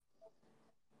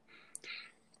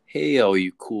Hey, all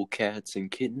you cool cats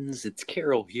and kittens, it's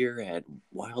Carol here at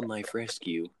Wildlife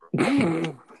Rescue.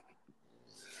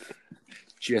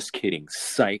 Just kidding,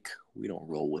 psych. We don't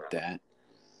roll with that.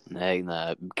 Hey,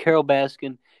 Carol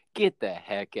Baskin, get the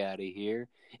heck out of here.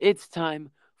 It's time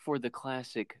for the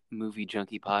classic Movie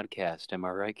Junkie podcast. Am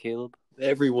I right, Caleb?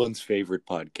 Everyone's favorite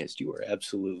podcast. You are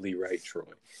absolutely right, Troy.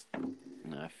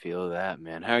 I feel that,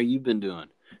 man. How you been doing?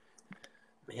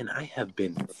 Man, I have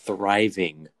been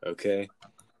thriving, okay?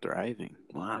 Thriving.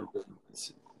 Wow.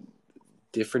 It's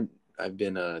different. I've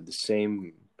been the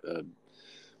same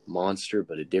monster,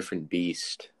 but a different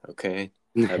beast, okay?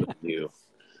 How about you?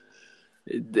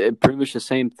 Pretty much the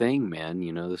same thing, man.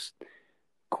 You know, this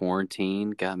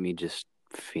quarantine got me just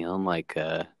feeling like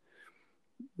that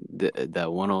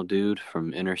one old dude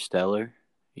from Interstellar,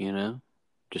 you know?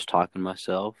 Just talking to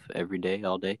myself every day,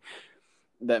 all day.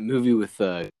 That movie with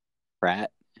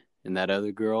Pratt and that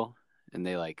other girl, and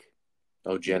they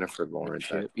Jennifer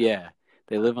Lawrence. Yeah,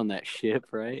 they live on that ship,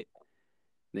 right?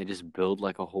 They just build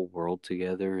like a whole world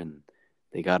together, and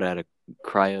they got out of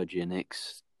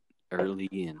cryogenics early,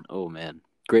 and oh man,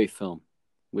 great film.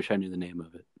 Wish I knew the name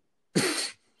of it.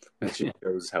 That just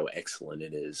shows how excellent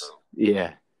it is.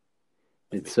 Yeah,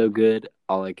 it's so good.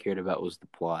 All I cared about was the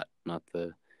plot, not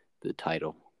the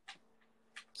title.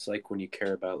 It's like when you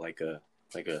care about like a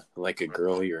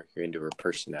girl, you're into her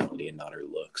personality and not her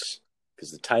looks,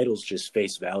 because the title's just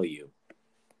face value.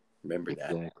 Remember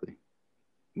that. Exactly.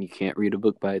 You can't read a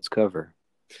book by its cover.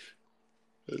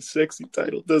 A sexy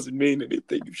title doesn't mean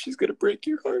anything if she's gonna break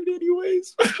your heart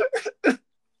anyways.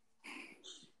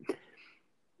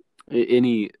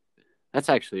 That's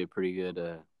actually a pretty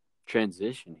good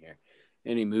transition here.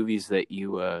 Any movies that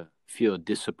you feel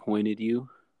disappointed you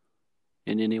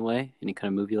in any way? Any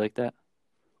kind of movie like that?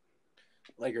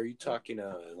 Like, are you talking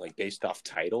like based off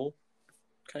title,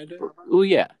 kind of? Well,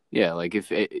 yeah. Like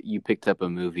if you picked up a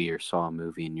movie or saw a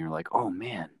movie and you're like, oh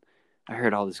man, I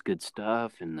heard all this good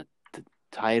stuff and the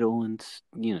title and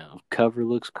cover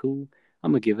looks cool.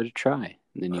 I'm gonna give it a try.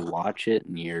 And then you watch it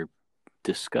and you're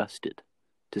disgusted,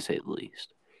 to say the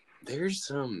least.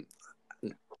 There's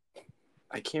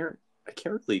I can't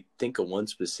really think of one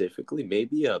specifically.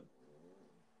 Maybe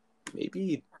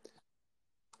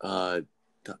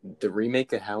the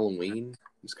remake of Halloween. I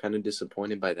was kind of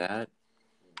disappointed by that.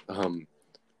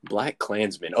 Black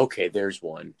Klansman. Okay, there's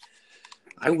one.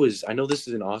 I know this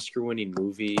is an Oscar-winning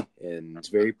movie, and it's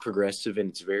very progressive, and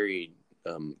it's very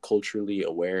culturally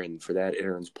aware, and for that it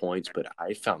earns points. But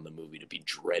I found the movie to be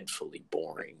dreadfully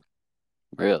boring.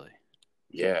 Really?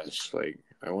 Yes, like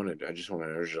I just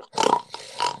wanted.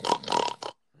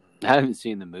 I haven't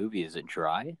seen the movie. Is it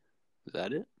dry? Is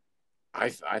that it? I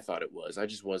thought it was. I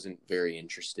just wasn't very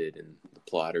interested in the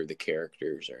plot or the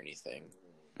characters or anything.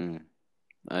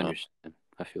 I understand.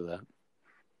 I feel that.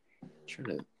 I'm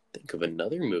trying to think of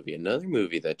another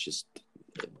movie that just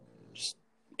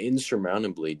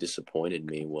insurmountably disappointed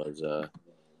me was I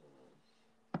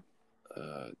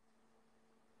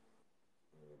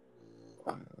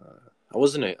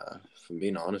wasn't if I'm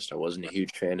being honest, I wasn't a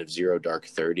huge fan of Zero Dark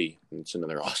 30. It's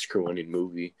another Oscar-winning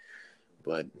movie,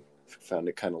 but I found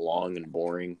it kind of long and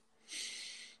boring.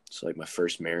 It's like my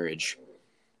first marriage.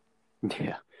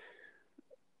 Yeah.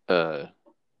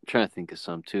 Trying to think of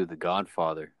some too. The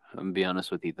Godfather. I'm gonna be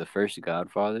honest with you. The first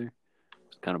Godfather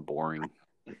was kind of boring.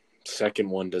 Second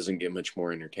one doesn't get much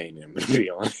more entertaining, I'm gonna be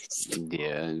honest.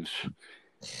 Yeah.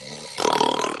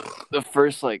 The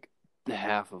first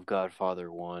half of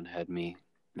Godfather 1 had me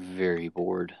very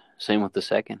bored. Same with the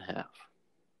second half.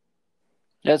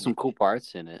 It had some cool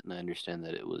parts in it, and I understand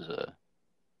that it was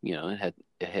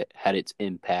it had its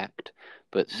impact,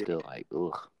 but still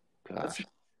ugh, gosh.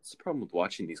 That's the problem with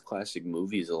watching these classic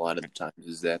movies a lot of the times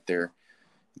is that they're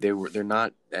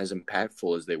not as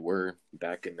impactful as they were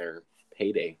back in their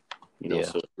heyday.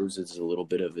 So it loses a little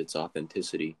bit of its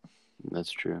authenticity.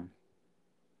 That's true.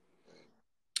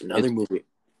 Another movie.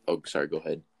 Oh, sorry. Go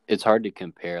ahead. It's hard to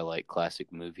compare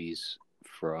classic movies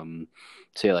from,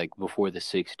 say, before the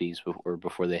 '60s or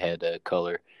before they had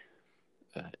color.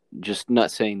 Just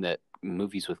not saying that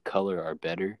movies with color are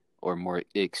better or more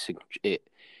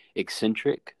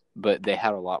eccentric, but they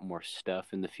had a lot more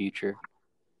stuff in the future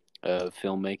of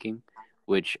filmmaking,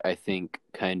 which I think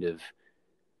kind of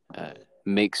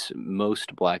makes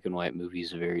most black and white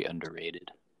movies very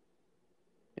underrated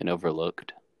and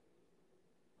overlooked.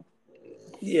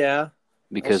 Yeah,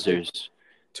 because there's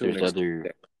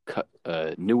other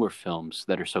newer films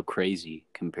that are so crazy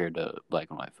compared to black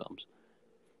and white films.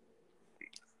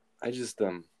 I just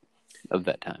of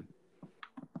that time.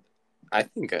 I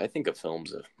think a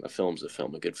film's a film.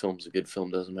 A good film's a good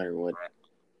film. Doesn't matter what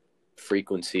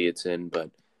frequency it's in. But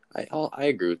I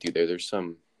agree with you there. There's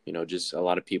some, just a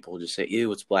lot of people just say,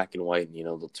 ew, it's black and white, and,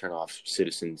 they'll turn off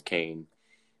Citizen Kane,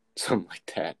 something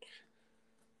like that.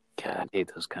 God, I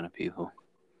hate those kind of people.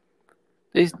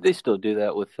 They still do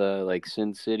that with like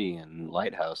Sin City and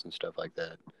Lighthouse and stuff like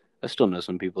that. I still know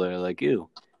some people that are like, ew,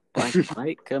 black and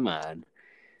white, come on.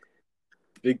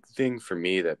 Big thing for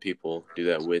me that people do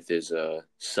that with is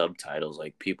subtitles.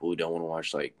 Like people who don't want to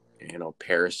watch, like,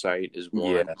 Parasite is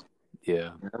one.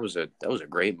 Yeah. That was a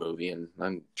great movie, and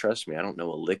trust me, I don't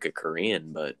know a lick of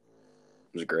Korean, but it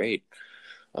was great.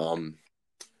 Um,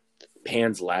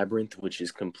 Pan's Labyrinth, which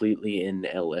is completely in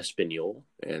El Espanol,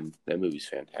 and that movie's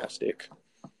fantastic.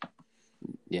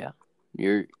 Yeah,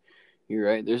 you're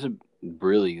right. There's a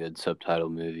really good subtitle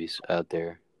movies out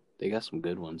there. They got some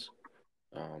good ones.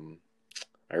 I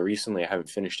haven't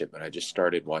finished it, but I just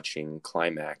started watching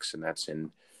Climax, and that's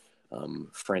in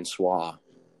Francois,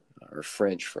 or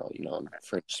French for all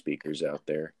French speakers out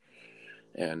there,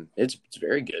 and it's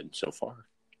very good so far.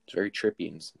 It's very trippy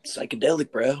and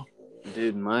psychedelic, bro.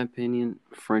 Dude, in my opinion,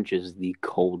 French is the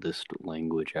coldest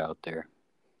language out there.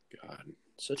 God,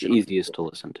 the easiest to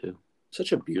listen to.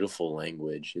 Such a beautiful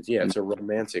language. It's a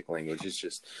romantic language. It's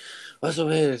just, c'est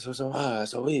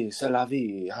la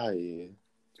vie.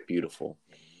 It's beautiful.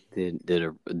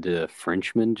 Did a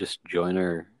Frenchman just join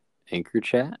our anchor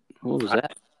chat? What was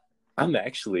that? I'm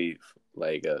actually,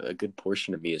 like, a good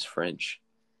portion of me is French.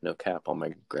 No cap, on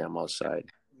my grandma's side.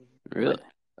 Really?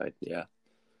 Yeah.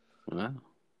 Wow.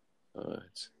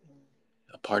 It's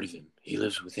a part of him. He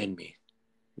lives within me.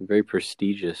 Very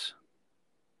prestigious.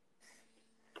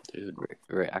 Dude.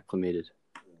 Very acclimated.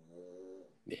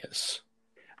 Yes.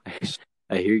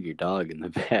 I hear your dog in the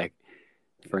back.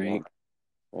 Frank.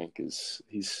 Frank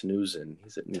he's snoozing.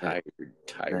 He's a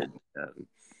tired man.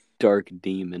 Dark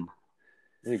demon.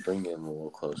 Let me bring him a little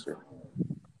closer.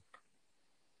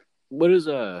 What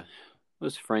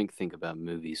does Frank think about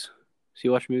movies? Does he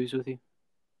watch movies with you?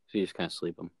 So you just kind of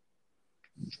sleep him?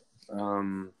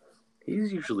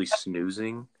 He's usually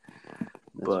snoozing,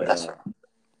 but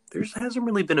there hasn't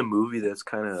really been a movie that's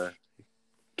kind of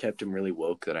kept him really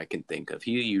woke that I can think of.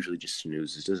 He usually just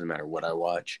snoozes. Doesn't matter what I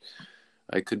watch.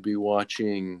 I could be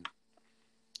watching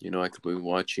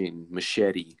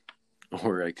Machete,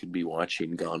 or I could be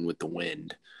watching Gone with the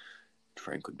Wind.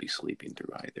 Frank would be sleeping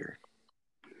through either.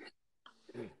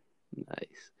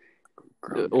 Nice.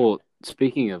 Well,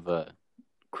 speaking of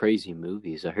crazy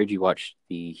movies, I heard you watched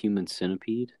the Human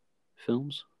Centipede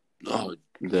films. Oh,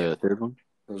 the third one.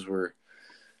 Those were,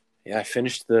 I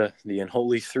finished the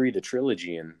Unholy Three, the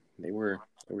trilogy, and they were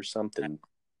something.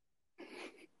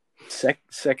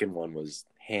 Second one was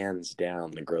hands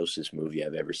down the grossest movie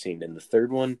I've ever seen, and the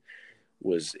third one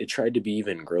it tried to be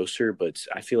even grosser, but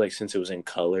I feel like since it was in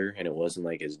color and it wasn't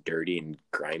like as dirty and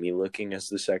grimy looking as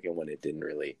the second one, it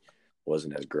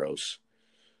wasn't as gross.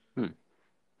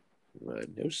 But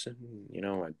it was,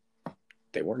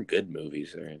 they weren't good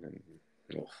movies.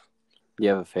 Do you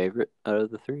have a favorite out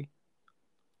of the three?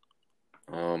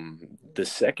 The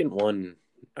second one,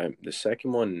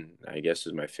 I guess,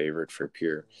 is my favorite for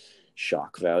pure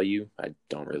shock value. I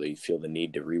don't really feel the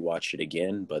need to rewatch it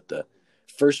again, but the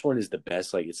first one is the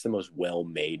best. Like, it's the most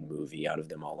well-made movie out of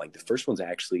them all. Like, the first one's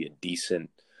actually a decent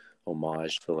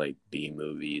homage to, like, B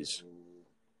movies,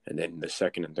 and then the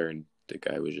second and third, the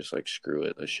guy was just like, screw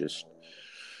it, let's just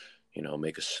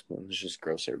let's just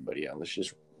gross everybody out, let's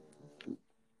just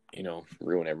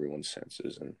ruin everyone's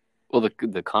senses. And well,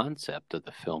 the concept of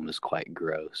the film is quite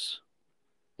gross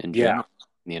in general.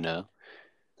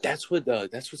 That's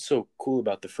what's so cool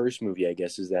about the first movie, I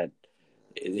guess, is that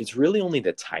it's really only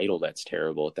the title that's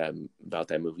terrible about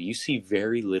that movie. You see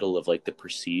very little of, like, the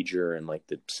procedure and, like,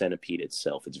 the centipede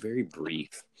itself. It's very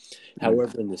brief.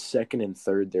 However, in the second and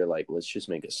third, they're like, let's just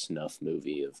make a snuff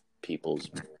movie of people's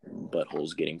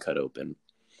buttholes getting cut open.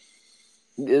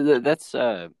 That's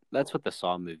what the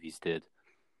Saw movies did.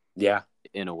 Yeah,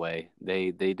 in a way,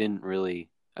 they didn't really.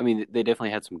 I mean, they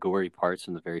definitely had some gory parts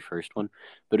in the very first one,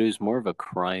 but it was more of a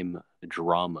crime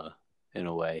drama in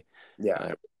a way. Yeah.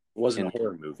 It wasn't a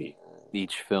horror movie.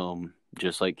 Each film,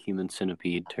 just like Human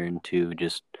Centipede, turned to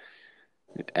just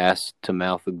ass to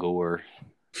mouth of gore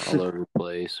all over the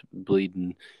place,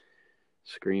 bleeding,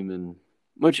 screaming.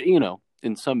 Which,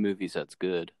 in some movies that's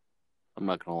good. I'm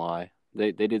not gonna lie.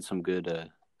 They did some good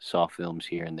Saw films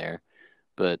here and there,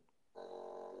 but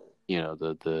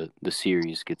the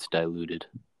series gets diluted.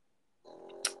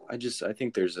 I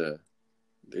think there's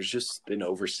just an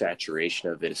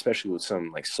oversaturation of it, especially with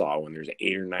some like Saw, when there's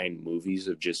 8 or 9 movies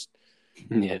of just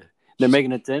they're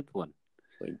making a 10th one.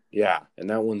 Like, yeah, and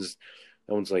that one's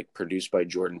That one's like produced by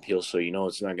Jordan Peele, so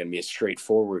it's not going to be a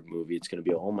straightforward movie. It's going to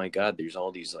be, oh my god, there's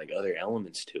all these like other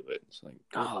elements to it. It's like,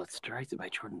 Oh, it's directed by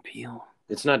Jordan Peele.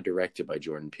 it's not directed by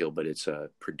Jordan Peele, but it's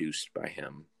produced by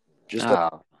him. Just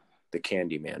like Oh, the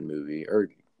Candyman movie, or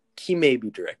he may be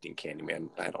directing Candyman.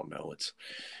 I don't know.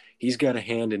 He's got a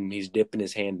hand, and he's dipping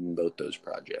his hand in both those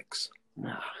projects.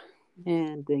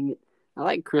 man, dang it! I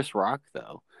like Chris Rock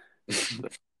though.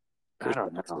 I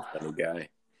don't know. A funny guy.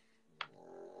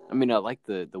 I mean, I like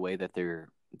the way that they're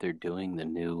doing the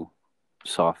new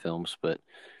Saw films, but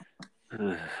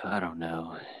I don't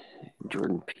know.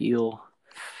 Jordan Peele,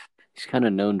 he's kind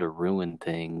of known to ruin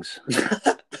things,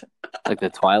 like the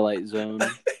Twilight Zone.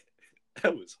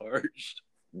 That was harsh.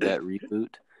 That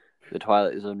reboot, the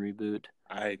Twilight Zone reboot.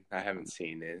 I haven't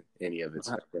seen any of it,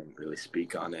 so I can't really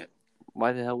speak on it.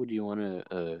 Why the hell would you want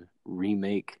to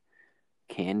remake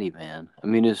Candyman? I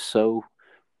mean, it's so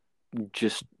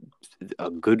just a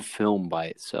good film by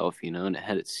itself, and it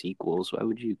had its sequels. Why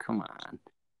would you? Come on.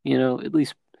 At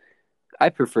least I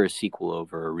prefer a sequel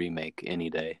over a remake any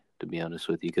day, to be honest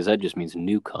with you, because that just means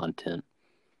new content.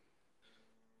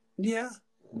 Yeah.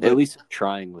 At least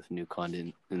trying with new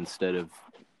content instead of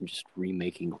just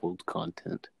remaking old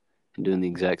content and doing the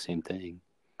exact same thing.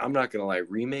 I'm not going to lie.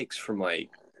 Remakes from like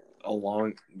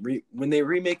when they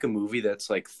remake a movie that's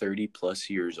like 30 plus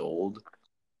years old,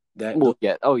 those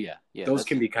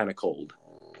can be kind of cold.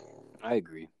 I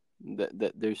agree.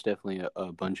 That there's definitely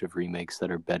a bunch of remakes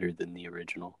that are better than the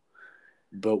original.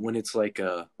 But when it's like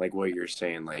what you're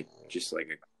saying, like just like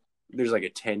there's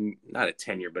like not a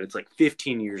 10 year, but it's like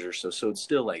 15 years or so. So it's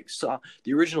still like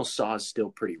the original Saw is still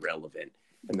pretty relevant.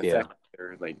 And the fact that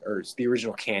they're or it's the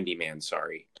original Candyman,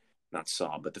 sorry, not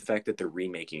Saw, but the fact that they're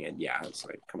remaking it, yeah, it's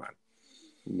like, come on.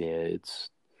 Yeah,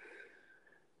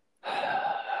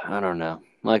 I don't know.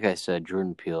 Like I said,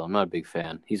 Jordan Peele, I'm not a big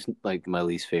fan. He's like my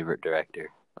least favorite director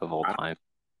of all time.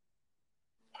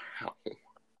 Wow.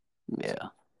 Yeah.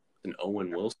 And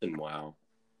Owen Wilson, wow.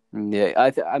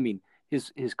 Yeah, I mean,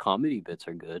 his comedy bits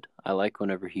are good. I like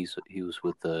whenever he was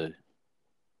with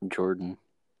Jordan.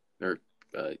 Or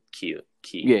Key.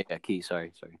 Yeah, Key,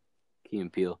 sorry. Key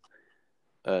and Peele.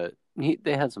 They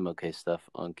had some okay stuff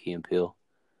on Key and Peele,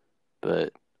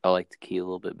 but I liked Key a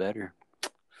little bit better.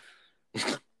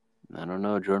 I don't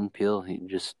know, Jordan Peele,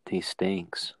 he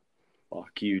stinks.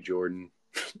 Fuck you, Jordan.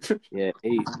 Yeah,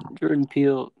 hey, Jordan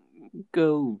Peele,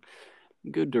 go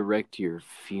direct your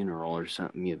funeral or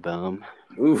something, you bum.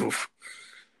 Oof.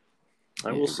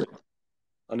 I will say,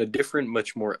 on a different,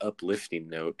 much more uplifting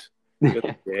note, the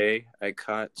other day I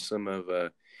caught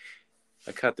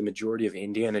the majority of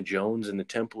Indiana Jones and the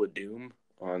Temple of Doom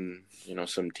on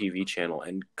some TV channel,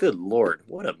 and good lord,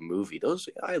 what a movie!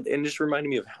 And just reminded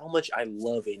me of how much I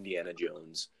love Indiana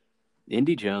Jones.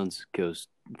 Indy Jones goes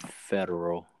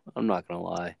federal. I'm not gonna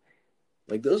lie.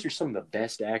 Like, those are some of the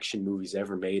best action movies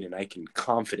ever made, and I can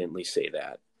confidently say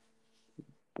that.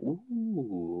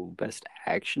 Ooh, best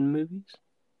action movies?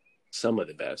 Some of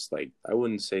the best. Like, I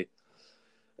wouldn't say...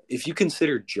 If you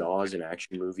consider Jaws an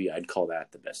action movie, I'd call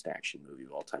that the best action movie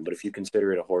of all time. But if you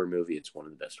consider it a horror movie, it's one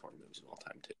of the best horror movies of all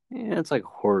time, too. Yeah, it's like a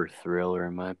horror thriller,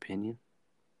 in my opinion.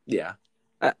 Yeah.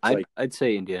 I'd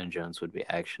say Indiana Jones would be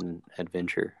action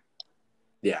adventure.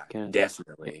 Yeah,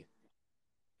 definitely.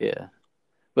 Yeah.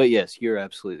 But yes, you're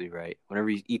absolutely right. Whenever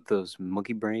you eat those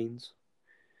monkey brains.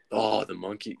 Oh, the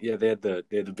monkey! Yeah, they had the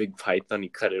big python. You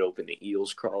cut it open, the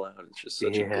eels crawl out. It's just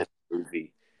such a good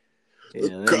movie.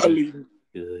 Yeah,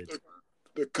 good.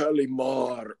 The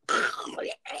Calimar.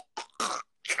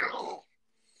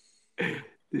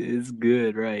 It's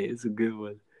good, right? It's a good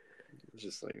one. It's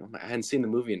just like, I hadn't seen the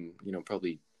movie in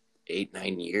probably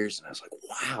 8-9 years, and I was like,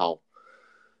 wow.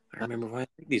 I remember why I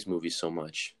like these movies so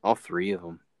much. All three of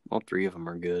them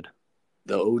are good.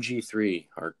 The OG 3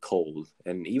 are cold,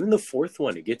 and even the fourth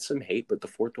one, it gets some hate, but the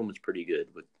fourth one was pretty good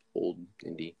with old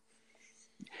Indy.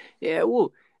 Yeah,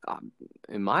 well,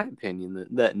 in my opinion,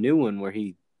 that new one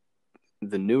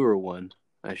the newer one,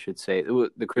 I should say,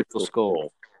 the Crystal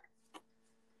Skull.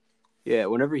 Yeah,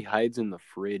 whenever he hides in the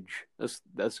fridge,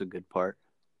 that's a good part.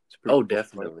 Oh,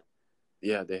 definitely.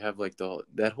 Yeah, they have like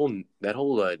that whole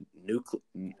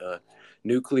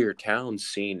nuclear town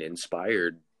scene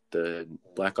inspired the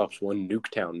Black Ops 1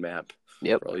 Nuketown map.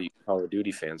 Yep. For all you Call of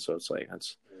Duty fans, so it's like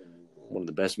that's one of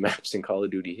the best maps in Call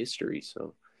of Duty history.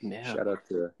 So shout out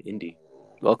to Indy.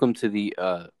 Welcome to the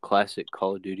classic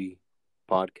Call of Duty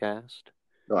podcast.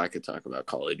 Oh, I could talk about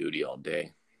Call of Duty all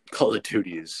day. Call of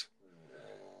Duty is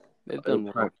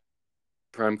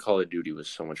Prime Call of Duty was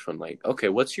so much fun. Like, okay,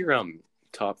 what's your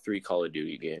top 3 Call of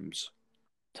Duty games?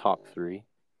 Top 3?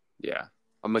 Yeah.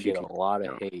 I'm gonna get a lot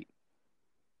of hate.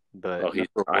 but Oh, he's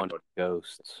number I one, know.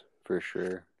 Ghosts for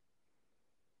sure.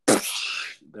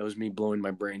 That was me blowing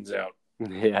my brains out.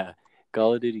 Yeah,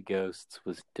 Call of Duty Ghosts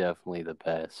was definitely the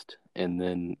best, and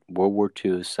then World War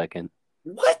II is second.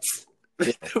 What?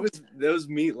 Yeah. That was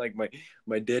me, like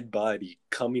my dead body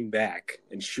coming back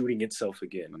and shooting itself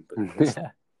again. But that's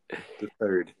the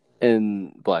third.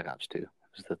 And Black Ops 2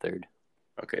 was the third.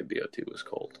 Okay, BO2 was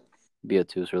cold.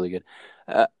 BO2 is really good.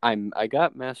 I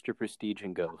got Master Prestige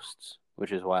and Ghosts,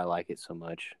 which is why I like it so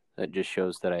much. That just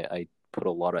shows that I put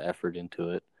a lot of effort into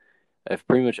it. I've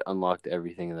pretty much unlocked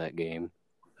everything in that game.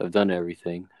 I've done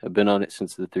everything. I've been on it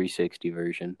since the 360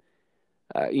 version.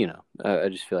 I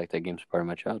just feel like that game's part of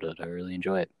my childhood. I really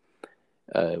enjoy it.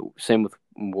 Same with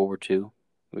World War II.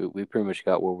 We pretty much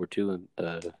got World War II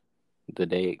the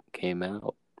day it came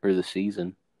out, or the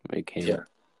season it came out.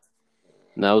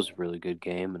 And that was a really good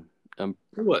game, and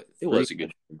It was a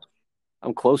good.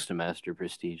 I'm close to Master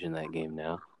Prestige in that game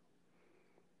now.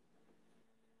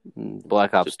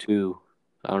 Black Ops 2,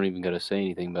 I don't even got to say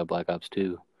anything about Black Ops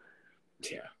 2.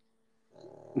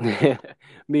 Yeah.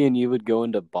 Me and you would go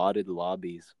into botted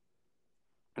lobbies.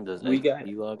 Those We got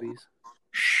lobbies.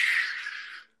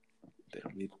 They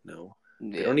don't need to know.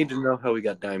 Yeah. They don't need to know how we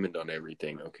got diamond on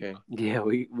everything, okay? Yeah,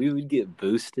 we would get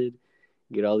boosted,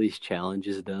 get all these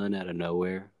challenges done out of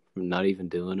nowhere from not even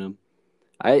doing them.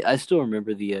 I still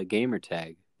remember the gamer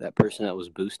tag, that person that was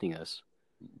boosting us.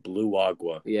 Blue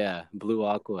Agua. Yeah, Blue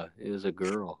Aqua. It was a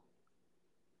girl.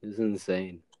 It was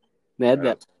insane. They had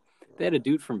a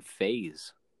dude from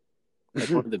FaZe. Like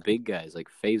one of the big guys, like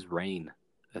FaZe Rain,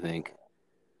 I think.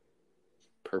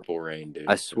 Purple Rain, dude.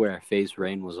 I swear, FaZe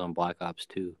Rain was on Black Ops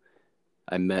 2.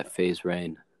 I met FaZe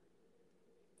Rain.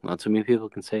 Not too many people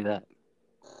can say that.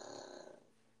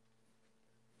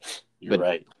 You're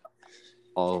right.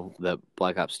 All that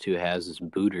Black Ops 2 has is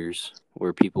booters,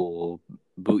 where people will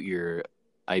boot your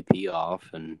IP off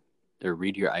or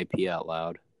read your IP out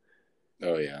loud.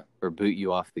 Oh, yeah. Or boot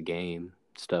you off the game,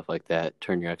 stuff like that.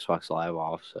 Turn your Xbox Live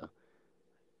off. So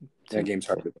That game's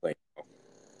hard to play.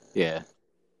 Yeah.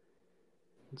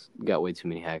 It's got way too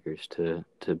many hackers to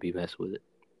be messed with it.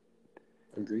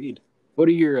 Agreed. What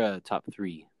are your top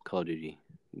 3 Call of Duty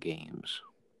games?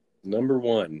 Number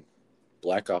 1,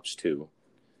 Black Ops 2.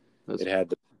 It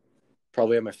had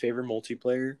probably my favorite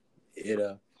multiplayer. It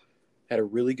had a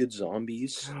really good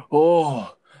zombies.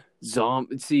 Oh,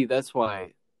 see, that's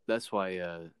why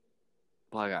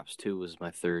Black Ops 2 was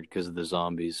my third, because of the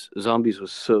zombies. Zombies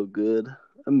was so good.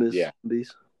 I miss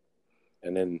zombies.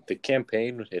 And then the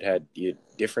campaign, it had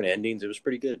different endings. It was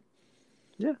pretty good.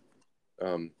 Yeah.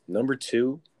 Number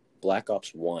 2, Black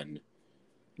Ops 1.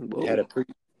 Whoa. It had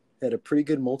a pretty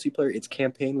good multiplayer. Its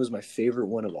campaign was my favorite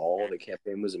one of all. The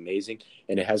campaign was amazing,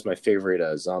 and it has my favorite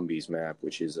zombies map,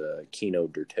 which is Kino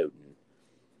der Toten.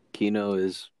 Kino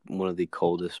is one of the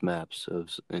coldest maps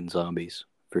in zombies,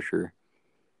 for sure.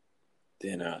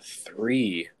 Then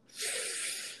 3.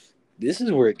 This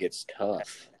is where it gets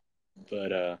tough,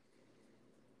 but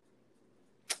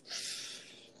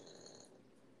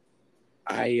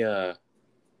I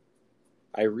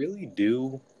really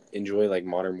do enjoy like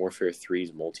Modern Warfare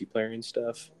 3's multiplayer and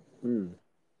stuff.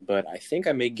 But I think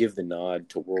I may give the nod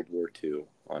to World War II,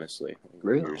 honestly.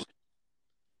 Really?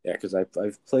 Yeah, because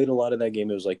I've played a lot of that game.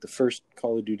 It was like the first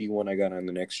Call of Duty one I got on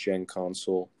the next gen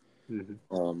console.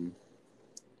 Mm-hmm.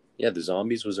 Yeah, the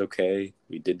zombies was okay.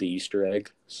 We did the Easter egg,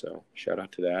 so shout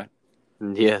out to that.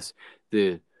 Yes,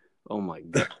 oh my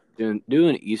god,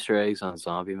 doing Easter eggs on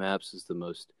zombie maps is the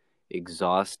most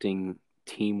exhausting,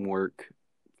 teamwork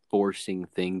forcing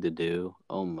thing to do.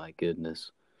 Oh my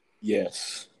goodness.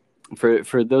 Yes.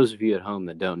 For those of you at home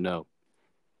that don't know,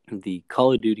 the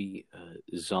Call of Duty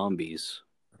zombies,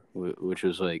 which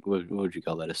was like, what would you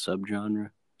call that? A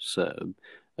subgenre,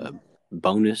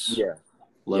 bonus,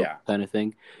 level kind of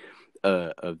thing,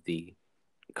 of the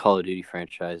Call of Duty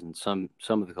franchise, and some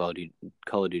of the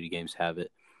Call of Duty games have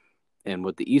it. And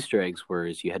what the Easter eggs were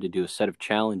is you had to do a set of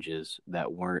challenges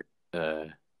that weren't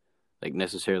like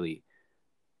necessarily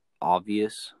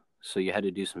obvious. So you had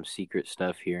to do some secret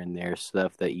stuff here and there,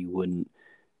 stuff that you wouldn't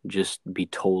just be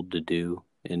told to do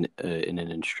in an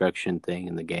instruction thing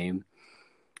in the game.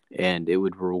 And it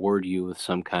would reward you with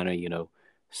some kind of,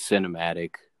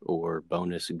 cinematic or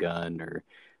bonus gun, or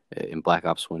in Black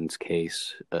Ops 1's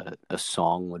case, a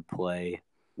song would play.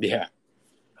 Yeah.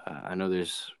 I know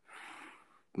there's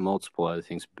multiple other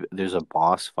things. There's a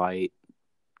boss fight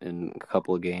in a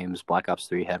couple of games. Black Ops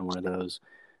 3 had one of those.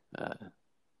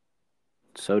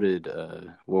 So did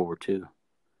World War II.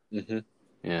 Mm-hmm.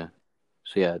 Yeah.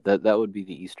 So yeah, that would be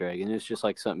the Easter egg, and it's just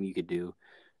like something you could do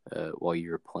while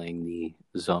you were playing the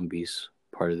zombies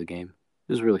part of the game.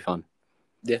 It was really fun.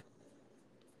 Yeah,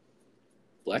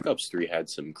 Black Ops 3 had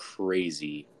some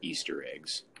crazy Easter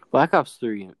eggs. Black Ops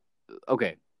 3.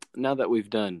 Okay, now that we've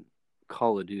done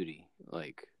Call of Duty,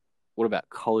 like, what about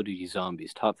Call of Duty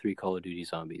Zombies? Top 3 Call of Duty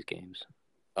Zombies games.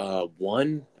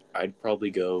 One, I'd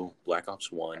probably go Black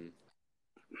Ops 1.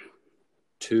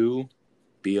 2,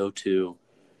 BO2.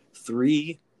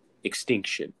 3,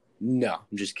 Extinction. No,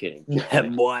 I'm just kidding.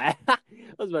 Boy, I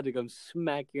was about to come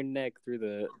smack your neck through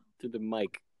the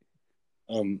mic.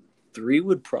 3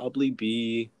 would probably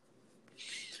be.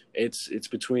 It's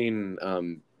between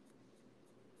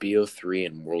BO3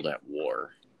 and World at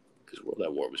War, because World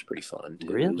at War was pretty fun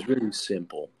too. Really? It was really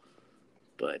simple,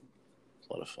 but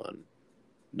a lot of fun.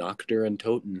 Noctur and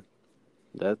Toten.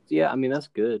 I mean that's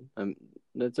good.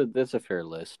 That's a fair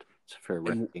list. It's a fair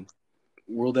ranking.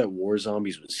 World at War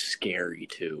Zombies was scary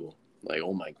too. Like,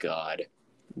 oh my god.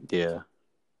 Yeah.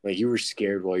 Like, you were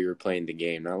scared while you were playing the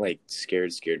game. Not like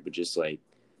scared, but just like,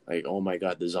 oh my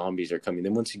god, the zombies are coming.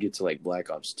 Then once you get to like Black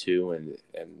Ops 2 and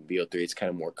BO3, it's kind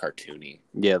of more cartoony.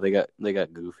 Yeah, they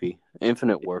got goofy.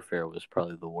 Infinite Warfare was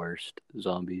probably the worst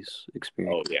zombies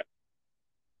experience. Oh yeah.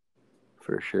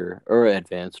 For sure. Or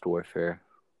Advanced Warfare.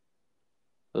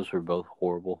 Those were both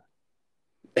horrible.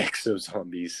 Exo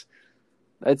Zombies.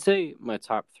 I'd say my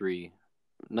top 3.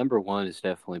 Number 1 is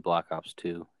definitely Black Ops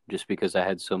 2, just because I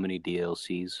had so many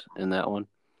DLCs in that one.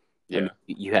 Yeah. And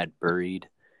you had Buried.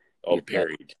 Oh,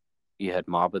 Buried. You had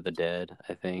Mob of the Dead,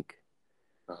 I think.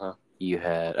 Uh-huh.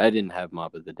 I didn't have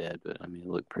Mob of the Dead, but I mean, it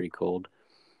looked pretty cold.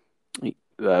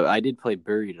 I did play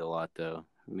Buried a lot, though.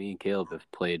 Me and Caleb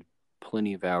have played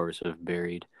plenty of hours of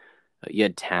Buried. You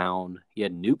had Town. You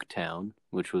had Nuketown,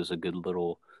 which was a good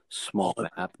little small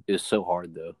map. It was so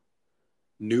hard, though.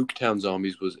 Nuketown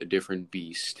Zombies was a different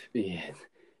beast. Yeah,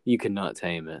 you could not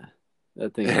tame it.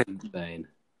 That thing was insane.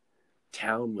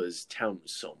 Town was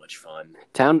so much fun.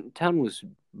 Town was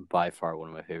by far one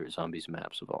of my favorite zombies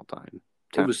maps of all time.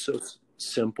 It was so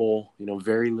simple,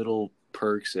 very little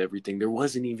perks, everything. There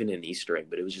wasn't even an Easter egg,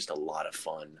 but it was just a lot of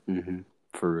fun. Mm-hmm.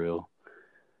 For real.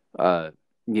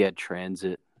 You had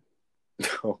Transit,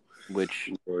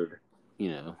 which,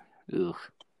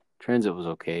 Transit was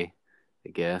okay, I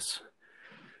guess.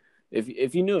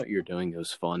 If you knew what you're doing, it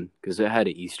was fun because it had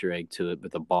an Easter egg to it,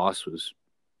 but the boss was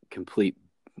complete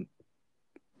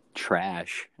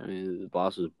trash. I mean, the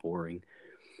boss was boring.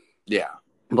 Yeah.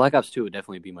 Black Ops 2 would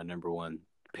definitely be my number 1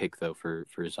 pick, though, for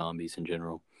zombies in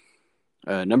general.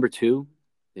 Number 2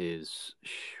 is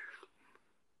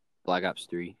Black Ops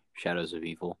 3, Shadows of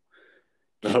Evil.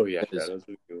 Oh, yeah, Shadows of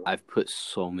Evil. I've put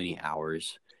so many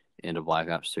hours into Black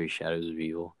Ops 3, Shadows of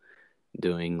Evil,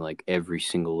 doing, like, every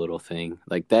single little thing.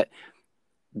 Like, that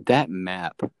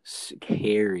map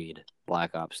carried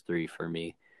Black Ops 3 for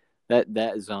me.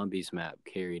 That zombies map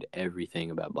carried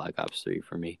everything about Black Ops 3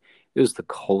 for me. It was the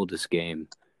coldest game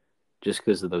just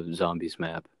because of the zombies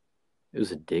map. It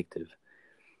was addictive.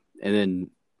 And then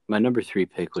my number 3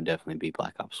 pick would definitely be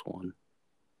Black Ops 1.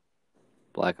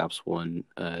 Black Ops 1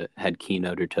 had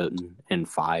Keynote or Toten, and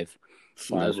 5.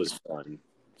 5 was fun.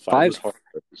 5 was hard,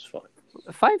 but it was fun.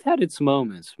 5 had its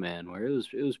moments, man, where it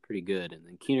was pretty good. And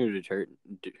then Keynote or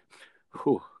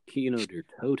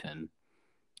Toten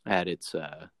had its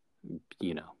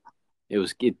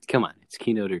come on, it's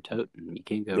Keynote or Toten. You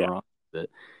can't go wrong with it.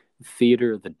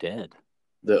 Theater of the Dead.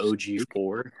 The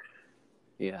OG4.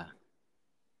 Yeah.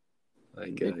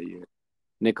 Like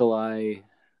Nikolai,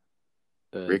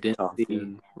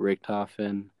 Richtofen,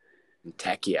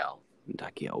 Takiao.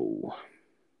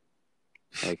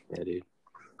 I like that, dude.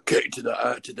 K to the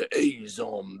I to the A,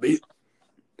 zombie.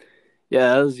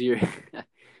 Yeah, that was your.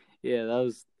 Yeah, that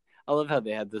was. I love how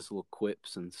they had this little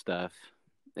quips and stuff,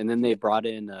 and then they brought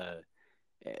in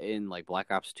like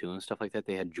Black Ops 2 and stuff like that.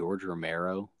 They had George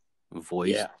Romero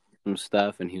voice some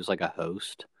stuff, and he was like a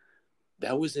host.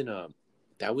 That was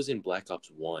in Black Ops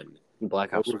 1.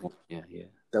 Black Ops 1, yeah.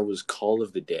 That was Call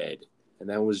of the Dead, and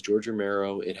that was George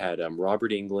Romero. It had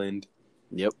Robert Englund.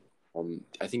 Yep.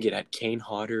 I think it had Kane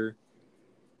Hodder.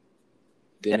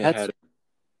 Then it had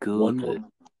one more.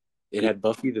 It had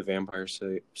Buffy the Vampire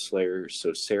Slayer,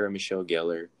 so Sarah Michelle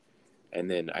Gellar, and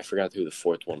then I forgot who the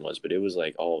fourth one was, but it was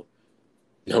like all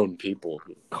known people.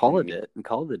 Call of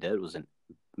the Dead was a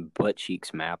butt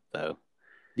cheeks map though.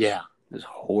 Yeah, it was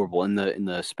horrible. In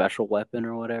the special weapon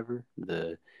or whatever,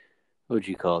 what would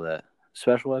you call that?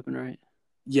 Special weapon, right?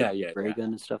 Yeah. Ray gun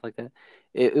and stuff like that.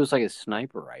 It was like a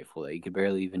sniper rifle that you could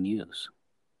barely even use.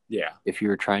 Yeah. If you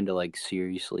were trying to like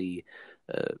seriously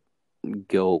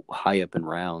go high up in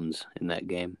rounds in that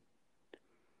game.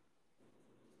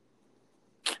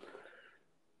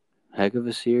 Heck of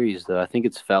a series, though. I think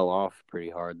it's fell off pretty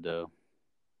hard, though.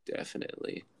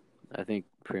 Definitely. I think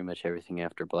pretty much everything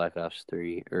after Black Ops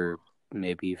 3, or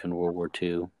maybe even World War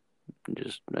II,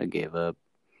 I gave up.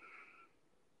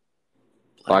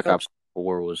 Black Black Ops. Ops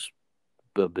 4 was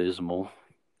abysmal.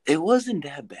 It wasn't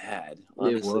that bad, It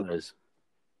honestly. was.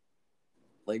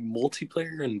 Like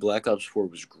multiplayer in Black Ops 4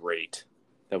 was great.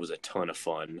 That was a ton of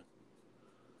fun.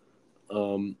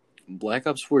 Black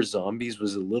Ops 4 Zombies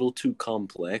was a little too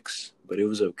complex, but it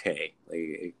was okay.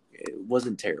 Like it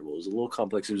wasn't terrible. It was a little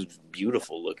complex. It was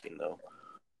beautiful looking though.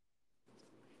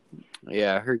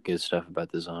 Yeah, I heard good stuff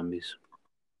about the zombies.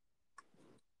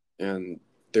 And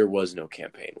there was no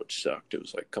campaign, which sucked. It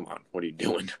was like, come on, what are you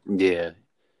doing? Yeah.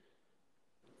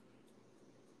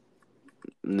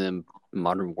 And then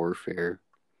Modern Warfare.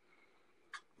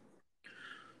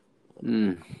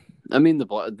 I mean,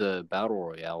 the Battle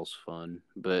Royale's fun,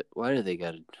 but why do they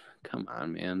gotta... Come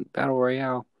on, man. Battle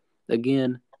Royale?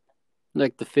 Again?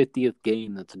 Like the 50th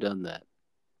game that's done that.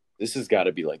 This has got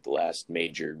to be like the last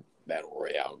major Battle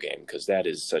Royale game because that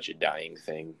is such a dying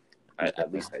thing.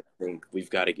 At least I think we've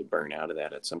got to get burnt out of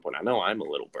that at some point. I know I'm a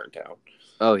little burnt out.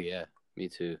 Oh, yeah. Me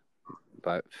too.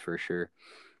 But for sure.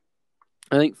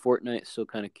 I think Fortnite still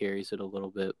kind of carries it a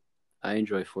little bit. I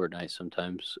enjoy Fortnite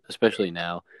sometimes, especially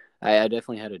now. I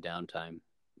definitely had a downtime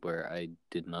where I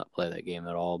did not play that game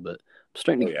at all, but I'm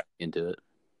starting to get into it.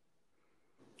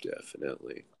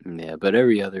 Definitely. Yeah, but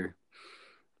every other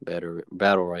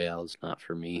battle royale is not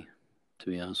for me, to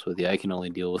be honest with you. I can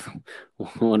only deal with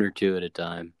one or two at a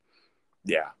time.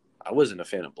 Yeah, I wasn't a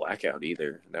fan of Blackout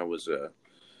either. That was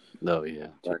Oh yeah,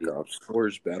 Black Ops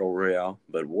 4's Battle Royale,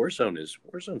 but Warzone's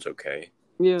okay.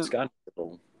 Yeah, it's got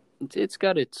it's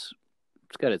got its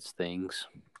things.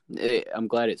 I'm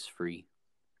glad it's free.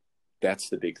 That's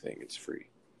the big thing. It's free.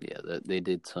 Yeah, they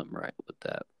did something right with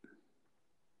that.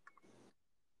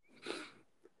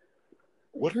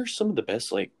 What are some of the best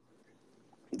like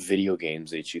video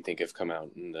games that you think have come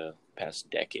out in the past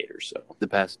decade or so? The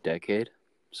past decade?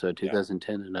 So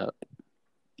 2010 and up?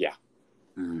 Yeah.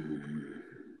 You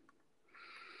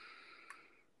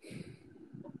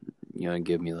want to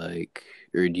give me like,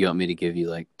 or do you want me to give you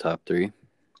like top 3?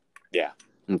 Yeah.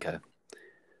 Okay.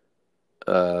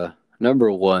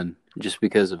 Number 1, just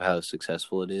because of how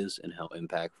successful it is and how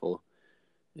impactful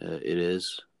it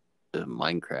is,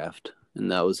 Minecraft,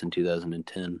 and that was in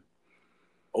 2010.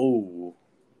 Oh,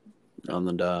 on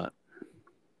the dot.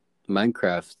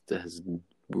 Minecraft has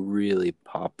really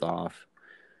popped off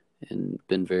and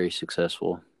been very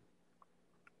successful.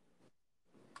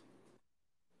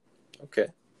 Okay.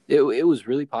 It was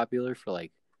really popular for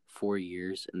like 4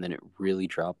 years, and then it really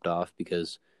dropped off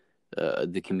because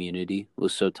the community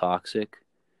was so toxic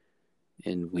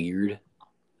and weird.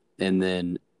 And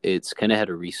then it's kind of had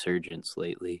a resurgence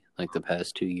lately, like the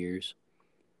past 2 years.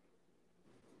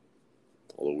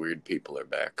 All the weird people are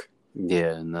back.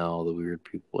 Yeah, now all the weird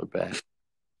people are back.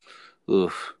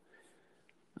 Oof.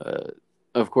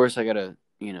 Of course, I gotta,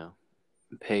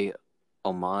 pay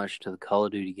homage to the Call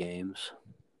of Duty games.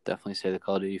 Definitely say the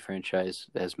Call of Duty franchise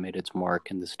has made its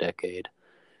mark in this decade.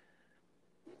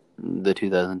 The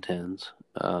 2010s.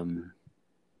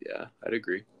 Yeah, I'd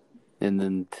agree. And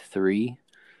then 3.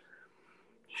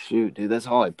 Shoot, dude, that's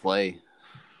all I play.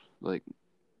 Like,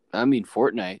 I mean,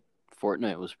 Fortnite.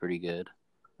 Fortnite was pretty good.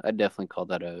 I'd definitely call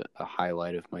that a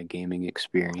highlight of my gaming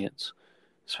experience,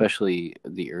 especially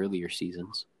the earlier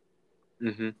seasons.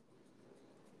 Mm-hmm.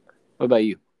 What about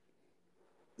you?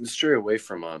 Let's stray away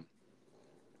from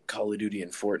Call of Duty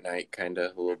and Fortnite kind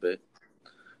of a little bit.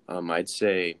 I'd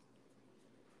say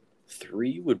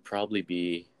 3 would probably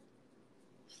be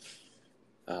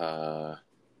Skyrim.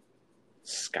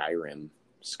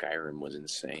 Skyrim was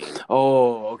insane.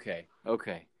 Oh,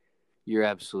 okay. You're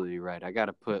absolutely right. I got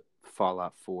to put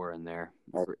Fallout 4 in there.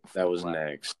 That was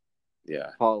next.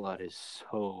 Yeah. Fallout is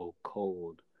so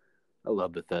cold. I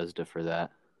love Bethesda for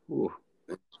that. Ooh.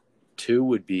 2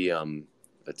 would be a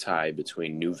tie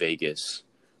between New Vegas,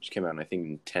 which came out I think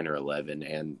in 10 or 11,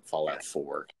 and Fallout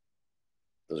 4.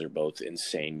 Those are both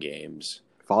insane games.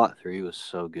 Fallout 3 was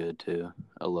so good too.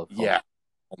 I love Fallout. Yeah.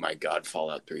 Oh my god,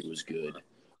 Fallout 3 was good.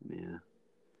 Yeah.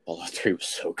 Fallout 3 was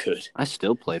so good. I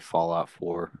still play Fallout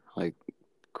 4 like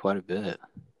quite a bit.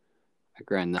 I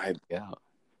grind that out.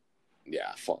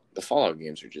 Yeah, the Fallout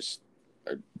games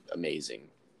are amazing.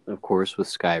 Of course, with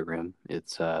Skyrim,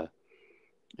 it's the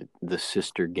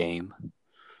sister game,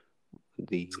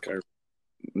 the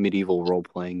medieval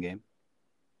role-playing game.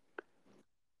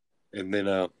 And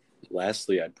then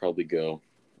lastly, I'd probably go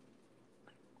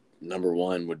number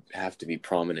 1 would have to be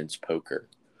Prominence Poker.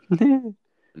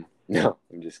 No,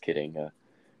 I'm just kidding.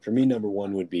 For me, number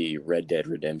 1 would be Red Dead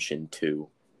Redemption 2.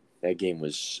 That game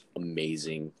was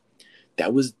amazing.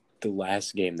 That was the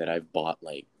last game that I've bought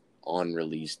like on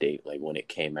release date, like when it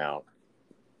came out.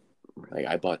 Like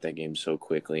I bought that game so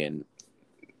quickly, and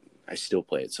I still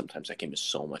play it sometimes. That game is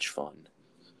so much fun.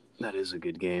 That is a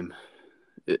good game.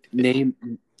 Name.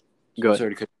 Go ahead.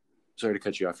 Sorry to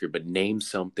cut you off here, but name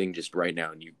something just right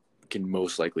now, and you can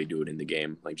most likely do it in the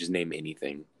game. Like just name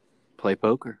anything. Play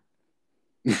poker.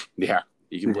 Yeah,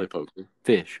 you can play poker.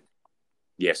 Fish.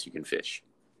 Yes, you can fish.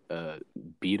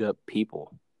 Beat up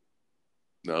people.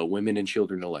 Women and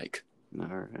children alike.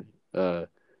 All right.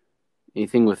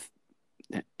 Anything with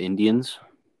Indians?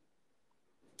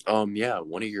 Yeah,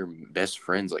 one of your best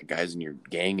friends, like guys in your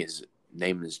gang, his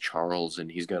name is Charles,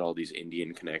 and he's got all these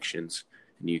Indian connections,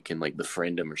 and you can like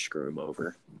befriend him or screw him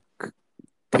over.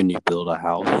 Can you build a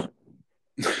house?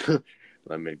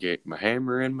 Let me get my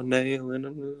hammer and my nail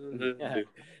and Yeah,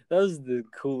 that was the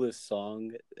coolest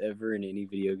song ever in any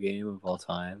video game of all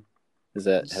time. Is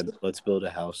that Let's Build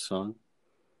a House song?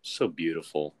 So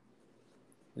beautiful.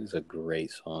 It's a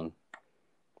great song.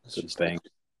 It's a just bang.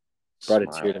 Brought a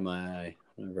tear to my eye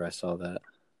whenever I saw that.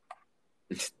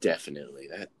 Definitely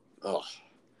that. Oh,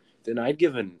 then I'd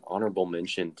give an honorable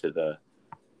mention to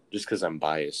just because I'm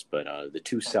biased, but the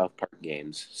two South Park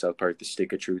games, South Park: The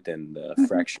Stick of Truth and the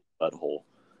Fractured Butthole.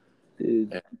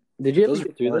 Dude, did you ever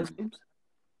get through those games?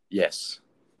 Yes.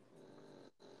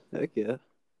 Heck yeah.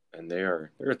 And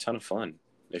they're a ton of fun.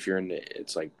 If you're in it,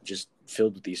 it's like just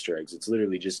filled with Easter eggs. It's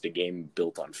literally just a game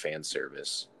built on fan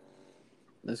service.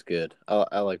 That's good.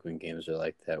 I like when games are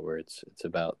like that, where it's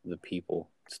about the people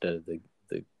instead of the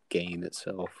game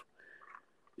itself.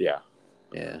 Yeah.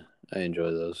 Yeah, I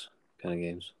enjoy those kind of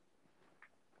games.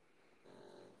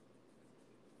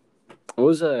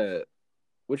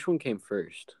 Which one came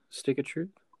first? Stick of Truth?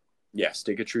 Yeah,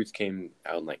 Stick of Truth came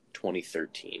out in like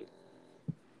 2013.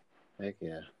 Heck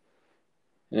yeah.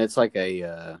 And it's like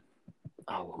a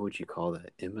what would you call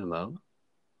that? MMO?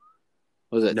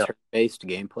 Was it turn-based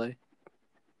gameplay?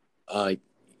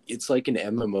 It's like an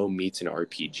MMO meets an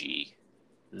RPG.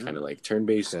 Kind of like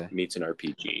turn-based meets an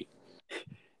RPG.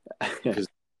 Because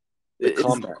the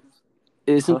combat.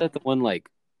 Isn't that the one like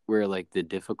where like the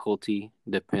difficulty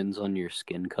depends on your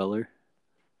skin color?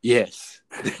 Yes.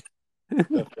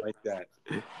 Stuff like that.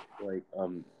 Like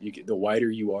the whiter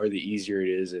you are, the easier it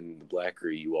is, and the blacker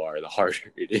you are, the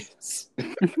harder it is.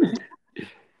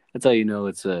 That's how you know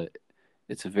it's a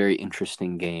very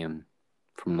interesting game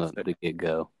from the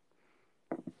get-go.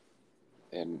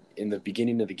 And in the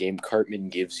beginning of the game, Cartman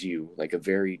gives you like a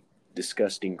very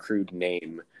disgusting, crude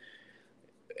name.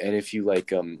 And if you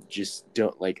like just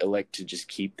don't like elect to just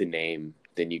keep the name,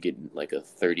 then you get like a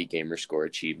 30 gamer score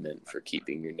achievement for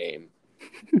keeping your name.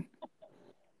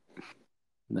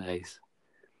 Nice.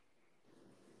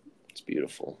 It's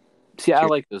beautiful. See, I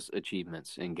like those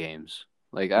achievements in games.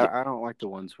 Like I don't like the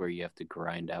ones where you have to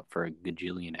grind out for a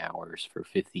gajillion hours for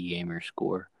 50 gamer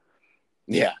score.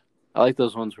 Yeah. I like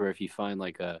those ones where if you find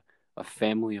like a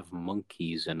family of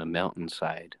monkeys in a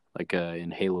mountainside, like in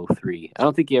Halo 3. I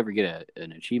don't think you ever get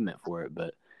an achievement for it,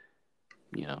 but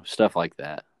you know, stuff like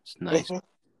that. It's nice.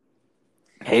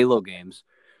 Halo games.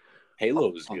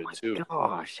 Halo is good too.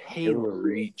 Gosh, Halo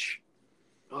Reach.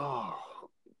 Oh,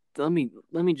 let me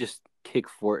just kick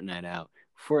Fortnite out.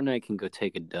 Fortnite can go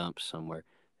take a dump somewhere.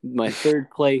 My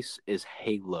third place is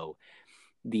Halo.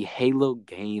 The Halo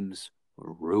games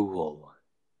rule.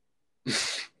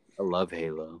 I love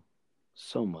Halo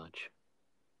so much.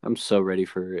 I'm so ready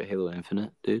for Halo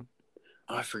Infinite, dude.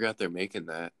 Oh, I forgot they're making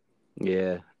that.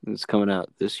 Yeah, it's coming out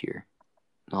this year,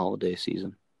 the holiday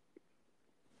season.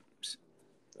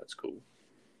 That's cool.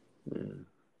 Yeah.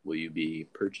 Will you be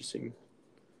purchasing?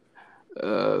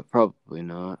 Probably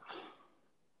not.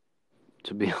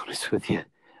 To be honest with you,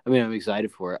 I mean, I'm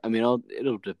excited for it. I mean,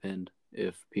 it'll depend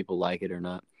if people like it or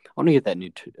not. I want to get that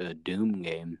new Doom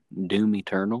game, Doom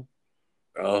Eternal.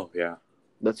 Oh yeah,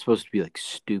 that's supposed to be like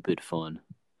stupid fun.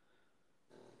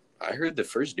 I heard the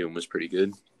first Doom was pretty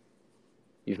good.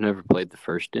 You've never played the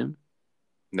first Doom?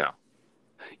 No.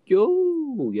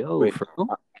 Yo. Wait,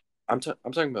 I'm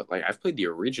talking about like I've played the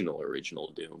original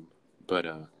Doom, but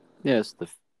yeah, it's the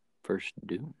first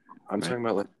Doom. I'm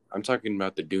talking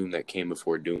about the Doom that came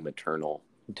before Doom Eternal.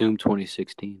 Doom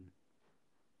 2016.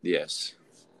 Yes.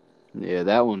 Yeah,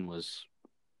 that one was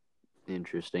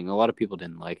interesting. A lot of people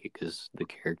didn't like it because the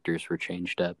characters were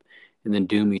changed up, and then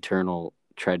Doom Eternal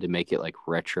tried to make it like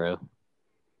retro.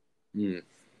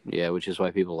 Yeah, which is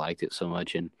why people liked it so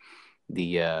much. And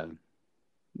the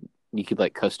you could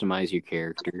like customize your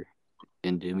character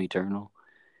in Doom Eternal,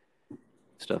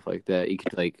 stuff like that. You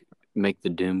could like make the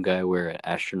Doom guy wear an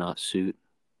astronaut suit.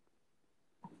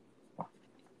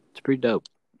 It's pretty dope.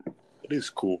 It is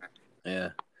cool.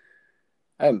 Yeah.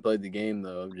 I haven't played the game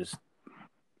though. I've just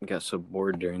got so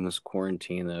bored during this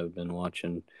quarantine that I've been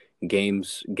watching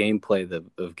gameplay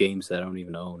of games that I don't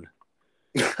even own.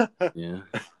 Yeah,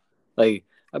 like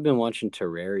I've been watching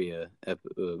Terraria,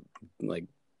 like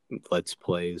Let's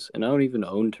Plays, and I don't even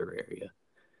own Terraria.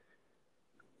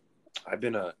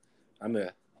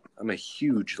 I'm a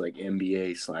huge like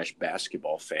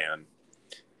NBA/basketball fan,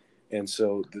 and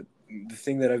so the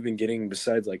thing that I've been getting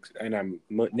besides like, and I'm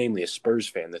namely a Spurs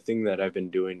fan, the thing that I've been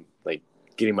doing like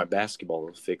getting my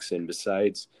basketball fix in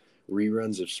besides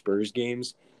reruns of Spurs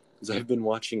games is I've been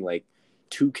watching like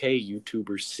 2K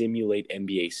YouTubers simulate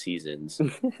NBA seasons.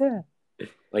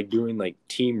 Like doing like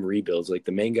team rebuilds. Like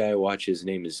the main guy I watch, his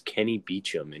name is Kenny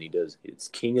Beecham, and it's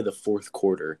King of the Fourth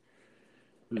Quarter.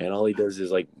 And all he does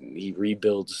is like he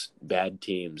rebuilds bad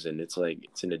teams, and it's like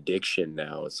it's an addiction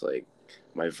now. It's like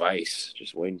my vice.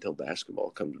 Just wait until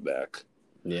basketball comes back.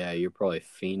 Yeah, you're probably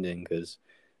fiending because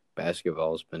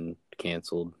basketball's been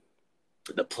canceled.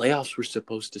 The playoffs were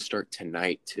supposed to start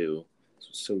tonight too.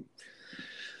 So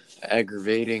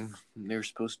aggravating. They were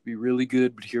supposed to be really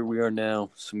good, but here we are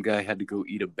now. Some guy had to go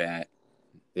eat a bat.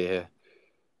 Yeah.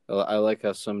 I like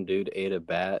how some dude ate a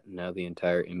bat, and now the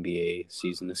entire NBA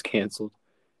season is canceled.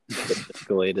 It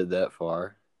escalated that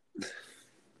far.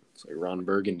 It's like Ron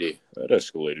Burgundy. That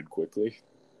escalated quickly.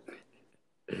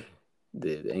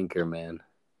 Dude, Anchorman.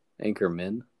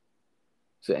 Anchorman?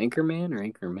 Is it Anchorman or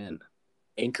Anchorman?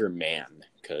 Anchorman,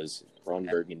 because Ron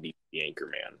Burgundy, the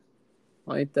Anchorman.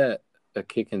 Well, ain't that a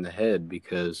kick in the head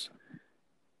because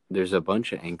there's a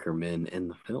bunch of Anchormen in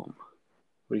the film?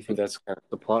 What do you think? But that's kind of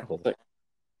the plot hole.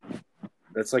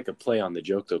 That's like a play on the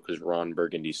joke, though, because Ron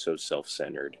Burgundy's so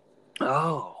self-centered.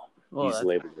 Oh. Well, he's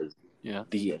labeled as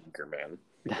the Anchorman.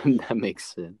 That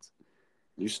makes sense.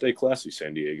 You stay classy,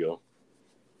 San Diego.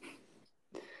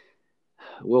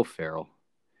 Will Ferrell.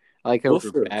 I like how we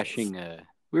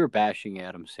were bashing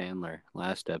Adam Sandler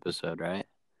last episode, right?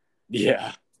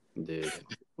 Yeah. Dude.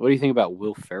 What do you think about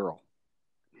Will Ferrell?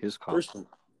 His comment.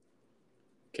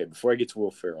 Okay, before I get to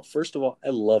Will Ferrell, first of all, I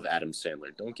love Adam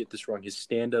Sandler. Don't get this wrong. His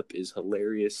stand-up is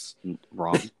hilarious.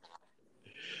 Wrong.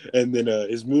 And then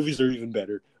his movies are even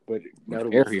better. But now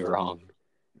very wrong.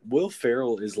 Will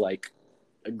Ferrell is like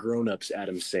a grown-up's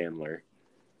Adam Sandler.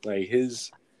 Like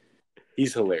he's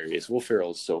hilarious. Will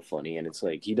Ferrell is so funny, and it's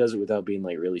like he does it without being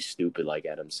like really stupid like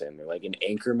Adam Sandler. Like in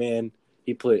Anchorman,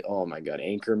 he played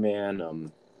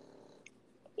Anchorman,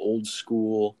 Old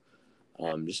School,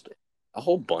 just a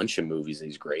whole bunch of movies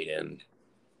he's great in.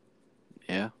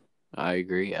 Yeah, I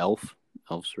agree. Elf's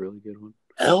a really good one.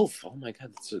 Elf, oh my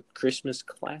god, that's a Christmas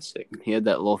classic. He had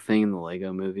that little thing in the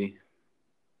Lego movie.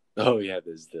 Oh yeah,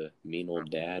 there's the mean old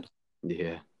dad.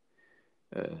 Yeah,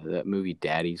 that movie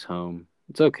Daddy's Home.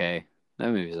 It's okay.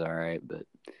 That movie's all right, but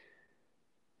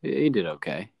he did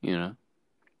okay, you know.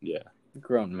 Yeah,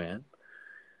 grown man.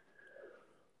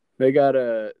 They got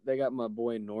my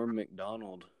boy Norm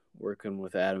Macdonald working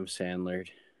with Adam Sandler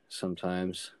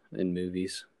sometimes in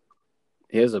movies.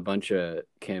 He has a bunch of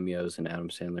cameos in Adam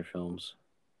Sandler films.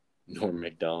 Norm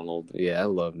Macdonald. Yeah, I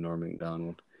love Norm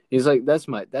Macdonald. He's like that's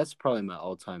probably my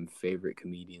all-time favorite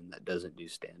comedian that doesn't do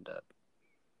stand-up.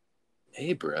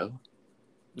 Hey, bro.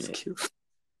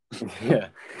 Yeah.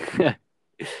 Yeah.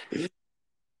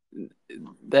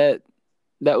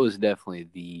 that was definitely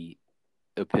the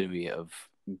epitome of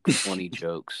funny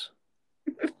jokes.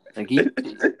 Like he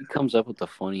comes up with the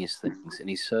funniest things, and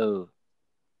he's so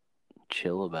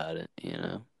chill about it, you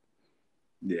know.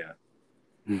 Yeah.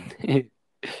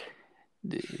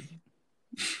 Dude.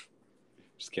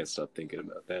 Just can't stop thinking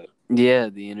about that. Yeah,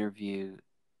 the interview.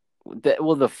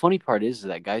 The funny part is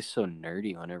that guy's so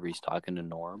nerdy whenever he's talking to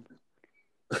Norm,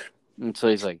 and so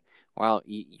he's like, "Wow,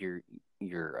 you're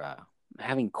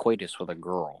having coitus with a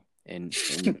girl, and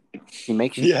she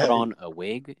makes you put on a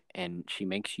wig, and she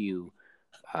makes you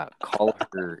call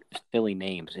her silly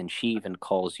names, and she even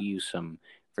calls you some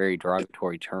very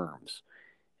derogatory terms."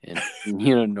 And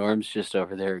you know, Norm's just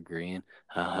over there agreeing,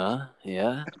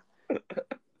 yeah.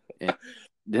 And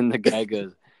then the guy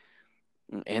goes,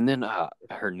 and then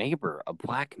her neighbor, a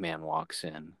black man, walks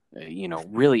in,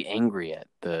 really angry at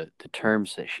the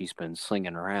terms that she's been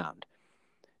slinging around.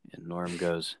 And Norm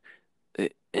goes,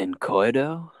 "In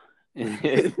coito?" And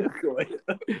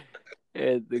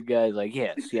the guy's like,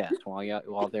 yes, while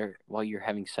you're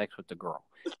having sex with the girl.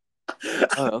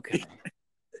 Oh, okay.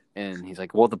 And he's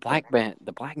like, well, the black man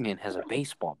has a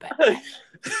baseball bat.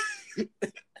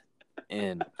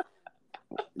 And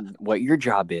what your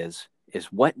job is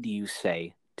what do you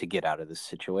say to get out of this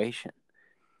situation?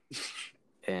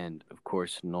 And of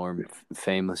course, Norm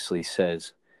famously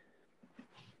says,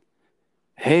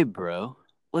 "Hey, bro,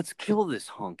 let's kill this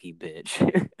honky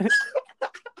bitch.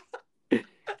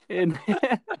 and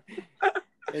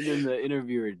and then the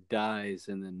interviewer dies,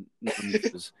 and then Norm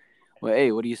goes, well,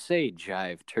 hey, what do you say,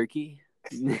 jive turkey?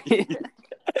 It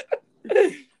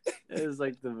was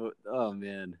like oh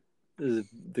man, this is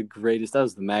the greatest. That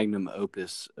was the magnum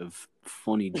opus of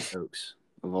funny jokes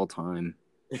of all time.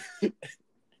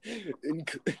 In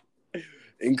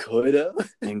coido?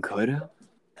 In coido?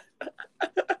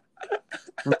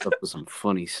 What's up with some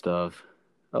funny stuff?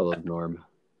 I love Norm.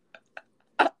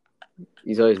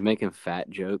 He's always making fat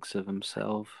jokes of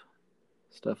himself,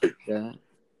 stuff like that.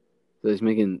 So he's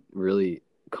making really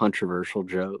controversial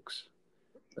jokes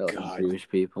about like, Jewish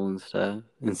people and stuff.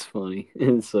 It's funny.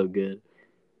 It's so good.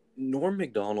 Norm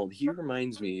Macdonald, he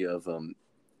reminds me of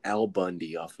Al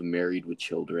Bundy off of Married with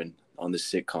Children on the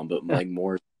sitcom, but like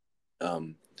more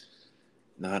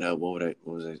not what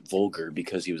was it, vulgar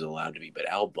because he was allowed to be, but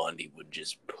Al Bundy would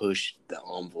just push the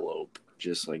envelope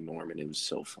just like Norman. It was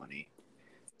so funny.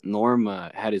 Norm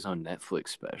had his own Netflix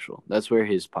special. That's where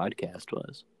his podcast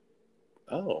was.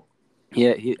 Oh.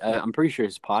 Yeah, I'm pretty sure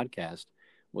his podcast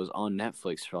was on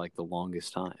Netflix for like the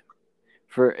longest time.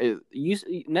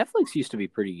 Netflix used to be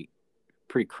pretty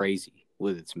crazy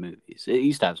with its movies. It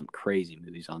used to have some crazy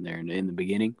movies on there in the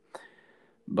beginning.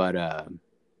 But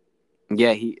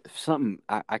yeah,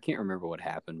 I can't remember what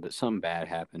happened, but something bad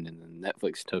happened, and then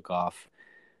Netflix took off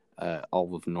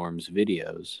all of Norm's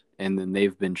videos, and then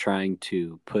they've been trying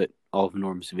to put all of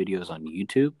Norm's videos on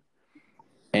YouTube,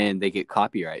 and they get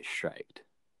copyright striked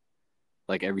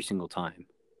like every single time.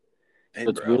 Hey,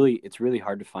 so it's really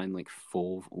hard to find like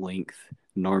full length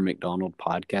Norm Macdonald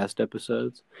podcast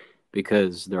episodes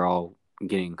because they're all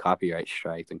getting copyright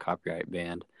striked and copyright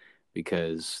banned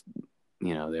because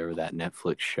they were that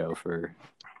Netflix show for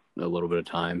a little bit of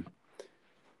time.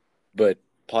 But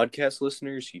podcast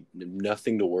listeners, you have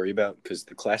nothing to worry about because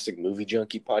the Classic Movie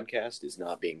Junkie podcast is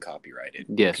not being copyrighted.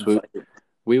 Yes,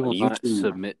 we will not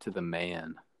submit to the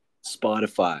man.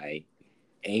 Spotify,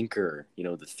 Anchor,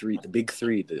 the big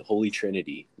three, the Holy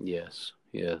Trinity. Yes.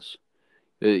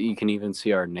 You can even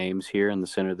see our names here in the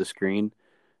center of the screen.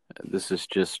 This is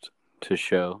just to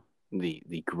show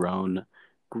the grown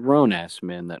ass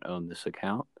men that own this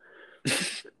account.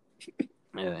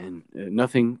 And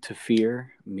nothing to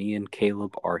fear. Me and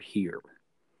Caleb are here.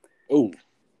 Oh,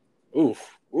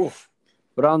 oof.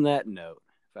 But on that note,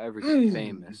 if I ever get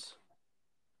famous,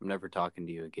 I'm never talking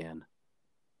to you again.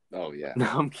 Oh yeah. No,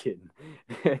 I'm kidding.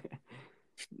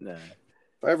 Nah.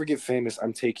 If I ever get famous,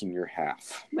 I'm taking your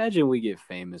half. Imagine we get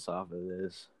famous off of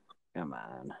this. Come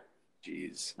on.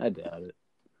 Jeez. I doubt it.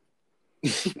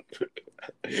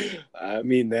 I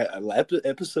mean, that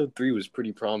episode 3 was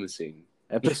pretty promising.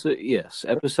 Episode 2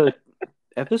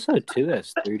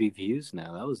 has 30 views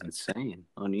now. That was insane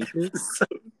on YouTube.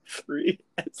 Episode 3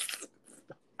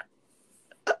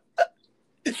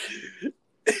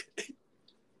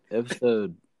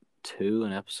 Episode 2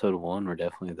 and episode 1 were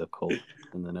definitely the cult,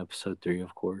 and then episode 3,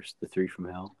 of course, the 3 from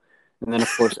hell, and then of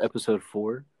course episode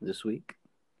 4 this week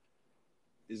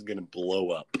is gonna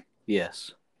blow up.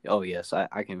 Yes. Oh yes,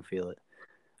 I can feel it.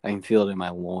 I can feel it in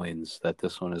my loins that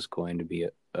this one is going to be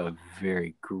a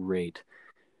very great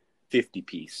 50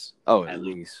 piece. Oh, at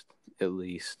least. If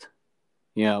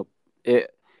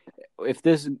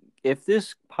this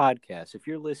podcast, if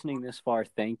you're listening this far,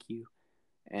 thank you.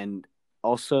 And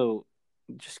also,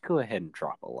 just go ahead and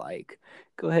drop a like.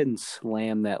 Go ahead and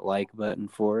slam that like button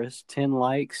for us. 10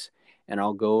 likes, and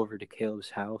I'll go over to Caleb's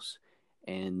house,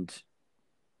 and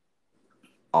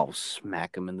I'll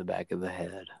smack him in the back of the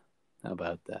head. How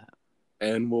about that?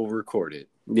 And we'll record it.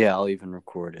 Yeah, I'll even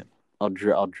record it. I'll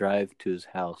drive to his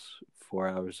house 4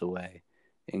 hours away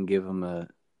and give him a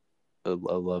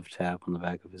love tap on the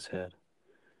back of his head.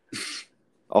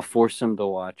 I'll force him to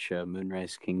watch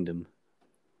Moonrise Kingdom.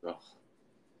 Oh,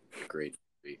 great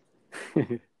movie.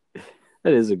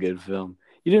 That is a good film.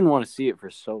 You didn't want to see it for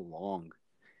so long,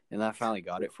 and I finally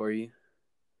got it for you.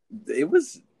 It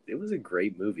was a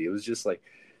great movie. It was just like,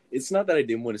 it's not that I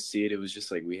didn't want to see it. It was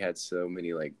just like we had so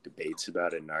many like debates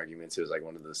about it and arguments. It was like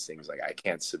one of those things like I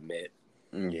can't submit.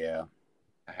 Yeah.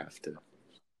 I have to.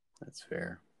 That's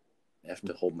fair. I have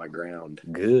to hold my ground.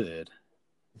 Good.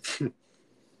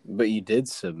 But you did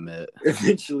submit.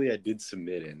 Eventually I did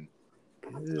submit, and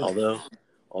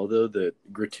although the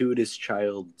gratuitous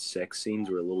child sex scenes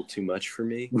were a little too much for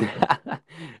me.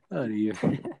 Oh, you.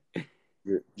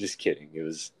 Just kidding. It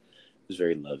was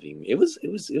very loving. It was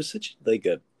such like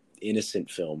a innocent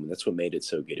film. That's what made it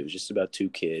so good. It was just about two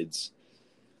kids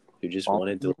who just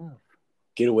wanted to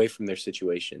get away from their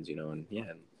situations, and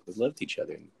loved each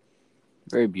other.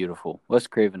 Very beautiful. Wes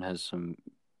Craven has some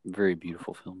Very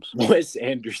beautiful films. Wes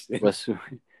Anderson. Wes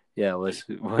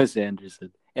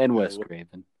Anderson and Wes Yeah,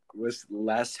 Craven.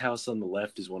 Last House on the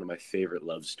Left is one of my favorite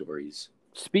love stories.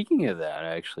 Speaking of that,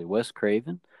 actually, Wes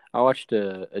Craven, I watched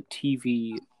a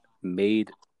TV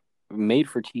made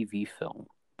for TV film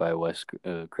by Wes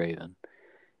Craven,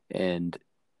 and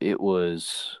it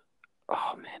was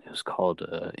it was called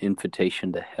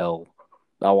Invitation to Hell.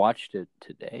 I watched it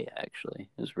today. Actually,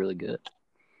 it was really good.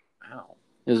 Wow.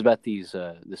 It was about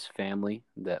this family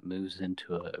that moves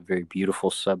into a very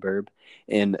beautiful suburb,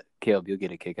 and Caleb, you'll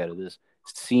get a kick out of this.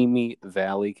 Simi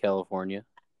Valley, California.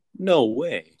 No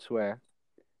way. I swear.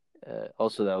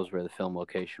 Also, that was where the film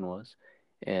location was,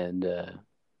 and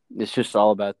it's just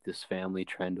all about this family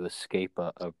trying to escape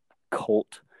a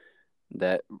cult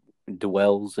that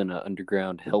dwells in an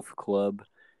underground health club,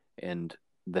 and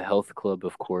the health club,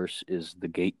 of course, is the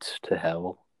gates to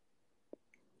hell.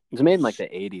 It's made in like the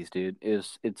 80s, dude.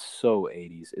 It's so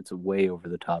 80s. It's way over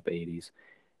the top 80s.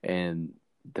 And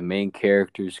the main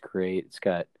character's great. It's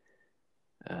got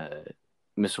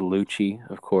Miss Lucci,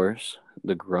 of course,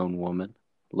 the grown woman.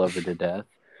 Love her to death.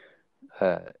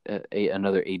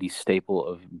 Another 80s staple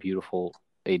of beautiful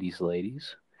 80s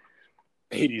ladies.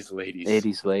 80s ladies.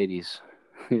 80s ladies.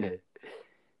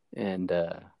 And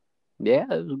yeah,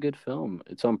 it was a good film.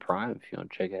 It's on Prime if you want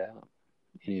to check it out.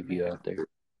 Any of you out there.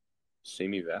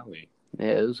 Simi Valley. Yeah,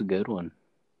 it was a good one.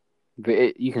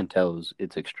 But you can tell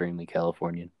it's extremely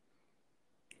Californian.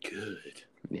 Good.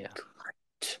 Yeah.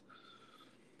 Great.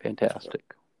 Fantastic.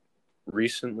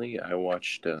 Recently, I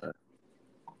watched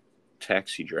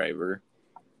Taxi Driver.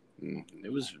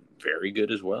 It was very good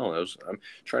as well. I'm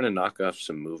trying to knock off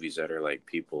some movies that are like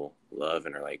people love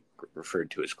and are like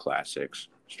referred to as classics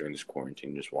during this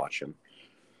quarantine. Just watch them.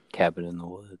 Cabin in the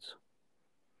Woods.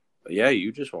 But yeah,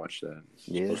 you just watched that. It's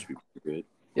Yeah. supposed to be pretty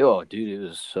Oh, dude, it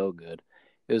was so good.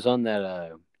 It was on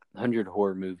that 100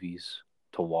 horror movies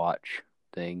to watch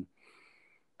thing.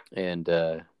 And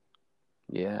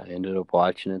yeah, I ended up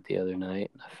watching it the other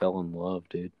night. I fell in love,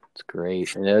 dude. It's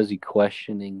great. And as you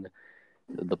questioning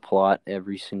the plot,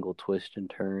 every single twist and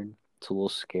turn, it's a little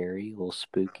scary, a little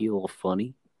spooky, a little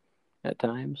funny at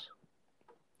times.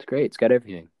 It's great. It's got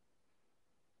everything.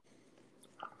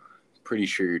 Pretty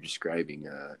sure you're describing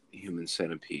Human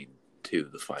Centipede 2,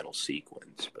 the final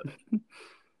sequence, but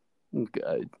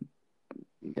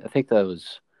I think that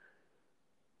was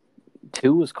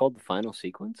 2 was called the final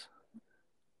sequence.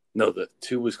 No, the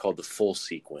 2 was called the full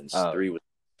sequence. 3 was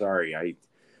the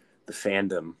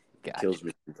fandom kills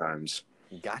me sometimes.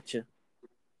 Gotcha.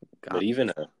 But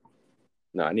even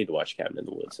no, I need to watch Cabin in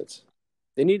the Woods.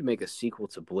 They need to make a sequel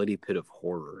to Bloody Pit of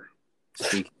Horror.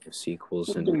 Speaking of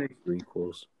sequels and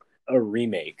prequels. A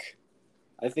remake.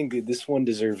 I think this one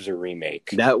deserves a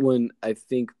remake. That one, I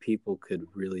think people could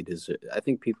really deserve. I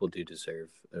think people do deserve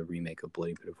a remake of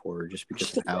Bloody Pit of Horror just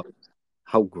because of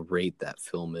how great that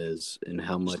film is and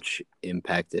how much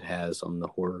impact it has on the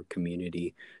horror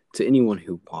community to anyone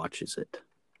who watches it.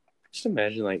 Just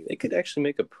imagine, like, they could actually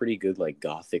make a pretty good, like,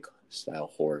 gothic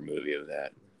style horror movie of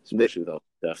that, especially with all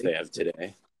the stuff they have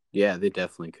today. Yeah, they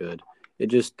definitely could. It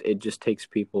just takes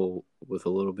people with a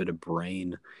little bit of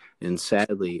brain, and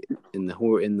sadly, in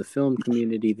the film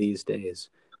community these days,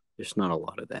 there's not a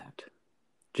lot of that.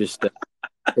 Just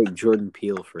take Jordan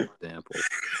Peele for example.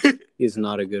 He's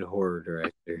not a good horror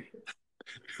director.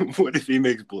 What if he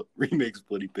remakes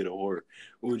Bloody Pit of Horror?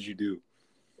 What would you do?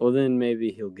 Well, then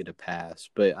maybe he'll get a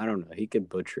pass, but I don't know. He could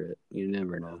butcher it. You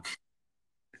never know.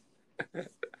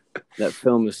 That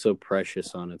film is so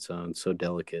precious on its own, so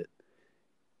delicate.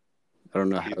 I don't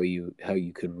know how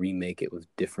you could remake it with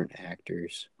different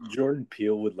actors. Jordan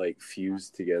Peele would like fuse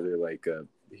together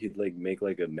he'd like make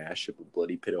like a mashup of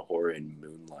Bloody Pit of Horror and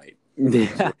Moonlight.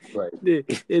 Yeah,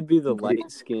 it'd be the light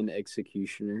skinned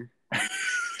executioner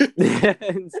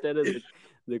instead of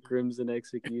the crimson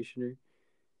executioner.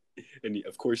 And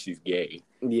of course he's gay.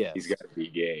 Yeah, he's got to be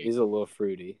gay. He's a little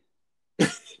fruity.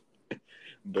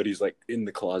 But he's like in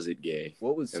the closet gay.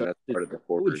 What would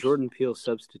Jordan Peele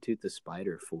substitute the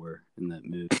spider for in that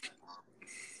movie?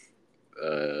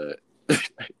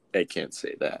 I can't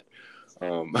say that.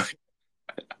 Like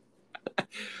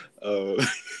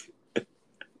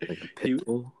a pit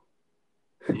bull?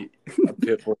 A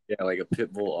pit bull, yeah, like a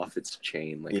pit bull off its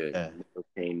chain, like a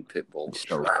chain pit bull.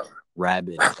 Just a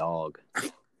rabid dog.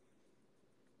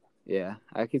 Yeah,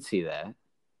 I could see that.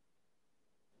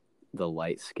 The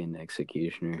light-skinned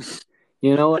executioner.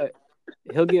 You know what?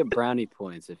 He'll get brownie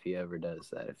points if he ever does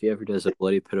that. If he ever does a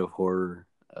Bloody Pit of Horror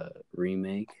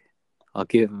remake, I'll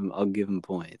give him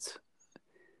points.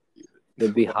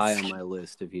 It'd be high on my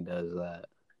list if he does that.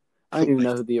 I don't even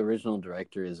know who the original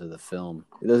director is of the film.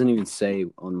 It doesn't even say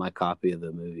on my copy of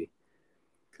the movie.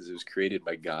 Because it was created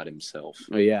by God himself.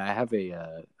 Oh yeah, I have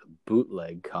a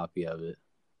bootleg copy of it,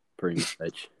 pretty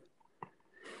much.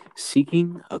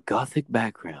 Seeking a gothic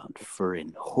background for a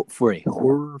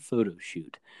horror photo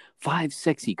shoot, 5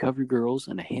 sexy cover girls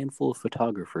and a handful of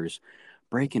photographers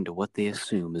break into what they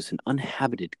assume is an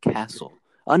uninhabited castle,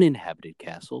 and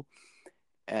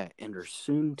are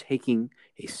soon taking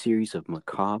a series of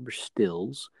macabre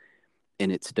stills in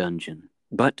its dungeon.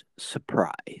 But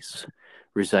surprise,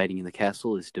 residing in the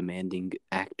castle is demanding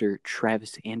actor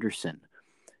Travis Anderson,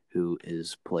 who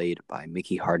is played by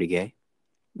Mickey Hargitay,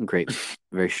 great,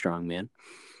 very strong man,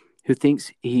 who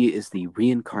thinks he is the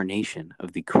reincarnation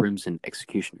of the Crimson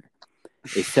Executioner, a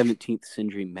 17th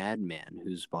century madman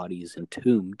whose body is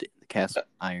entombed in the castle of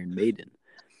Iron Maiden.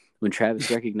 When Travis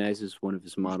recognizes one of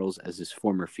his models as his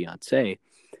former fiancée,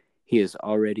 his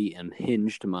already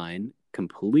unhinged mind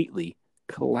completely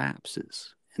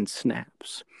collapses and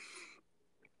snaps.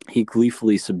 He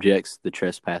gleefully subjects the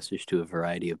trespassers to a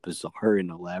variety of bizarre and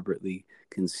elaborately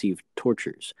conceived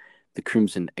tortures. The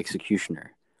Crimson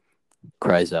Executioner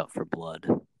cries out for blood.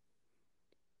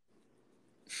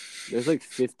 There's like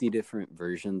 50 different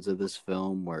versions of this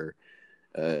film where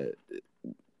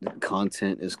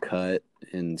content is cut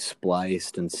and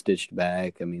spliced and stitched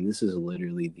back. I mean, this is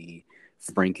literally the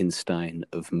Frankenstein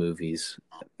of movies.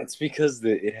 That's because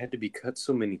it had to be cut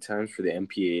so many times for the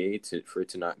MPAA for it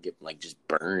to not get like just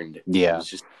burned. Yeah, it was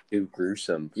just too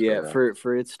gruesome.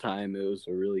 For its time, it was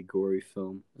a really gory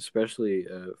film, especially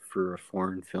for a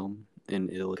foreign film in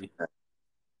Italy.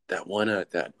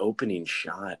 That opening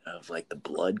shot of like the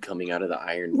blood coming out of the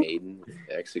Iron Maiden with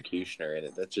the Executioner in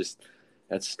it,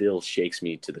 that still shakes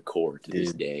me to the core to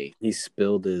this day. He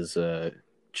spilled his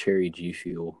cherry G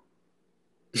Fuel.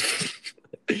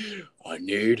 I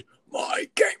need my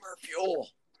gamer fuel.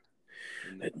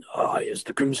 And I, as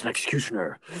the Crimson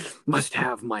Executioner, must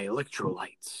have my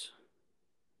electrolytes.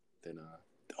 Then,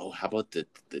 how about the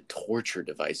torture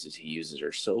devices he uses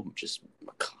are so just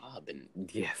macabre and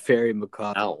very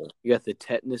macabre. Ow. You got the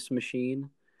tetanus machine.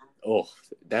 Oh,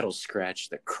 that'll scratch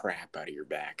the crap out of your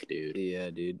back, dude. Yeah,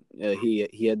 dude.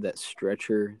 He had that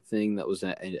stretcher thing that was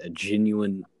a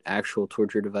genuine, actual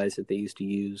torture device that they used to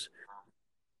use.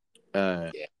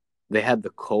 Yeah. They had the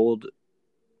cold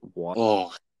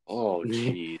water. Oh,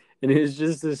 geez. And it was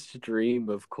just a stream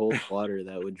of cold water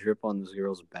that would drip on this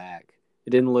girl's back. It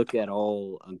didn't look at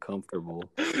all uncomfortable.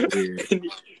 Weird.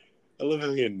 I love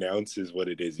how he announces what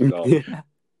it is. He's all,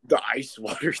 the ice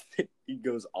water thing, he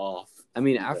goes off. I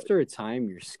mean, after a time,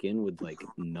 your skin would like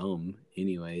numb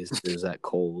anyways. It was that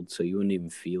cold, so you wouldn't even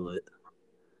feel it.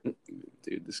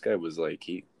 Dude, this guy was like,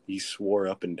 he swore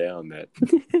up and down that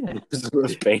it was the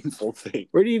most painful thing.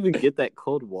 Where do you even get that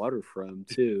cold water from,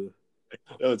 too?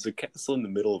 No, it's a castle in the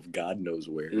middle of God knows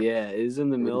where. Yeah, it is in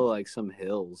the middle of like some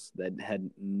hills that had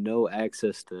no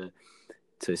access to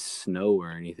snow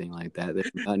or anything like that. They're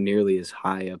not nearly as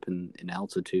high up in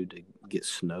altitude to get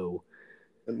snow.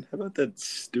 And how about those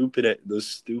stupid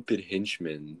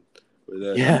henchmen?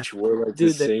 Each wore like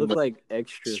dude, they look like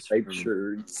extras striped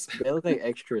shirts. They look like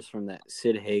extras from that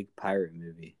Sid Haig pirate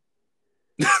movie.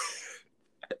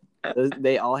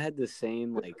 They all had the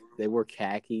same, like, they wore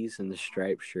khakis and the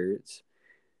striped shirts.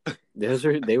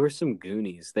 They were some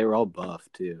Goonies. They were all buff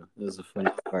too. That was the funny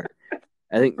part.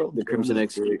 I think the Crimson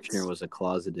Executioner was a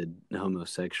closeted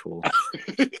homosexual.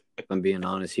 If I'm being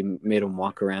honest, he made them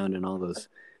walk around in all those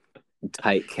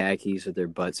tight khakis with their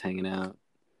butts hanging out.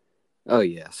 Oh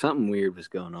yeah, something weird was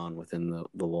going on within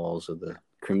the walls of the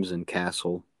Crimson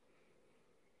Castle.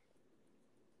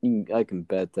 I can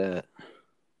bet that.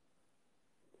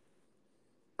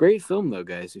 Great film though,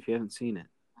 guys. If you haven't seen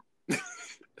it,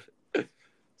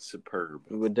 superb.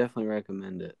 I would definitely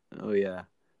recommend it. Oh yeah,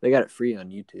 they got it free on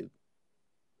YouTube.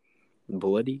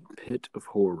 Bloody Pit of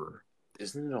Horror.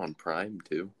 Isn't it on Prime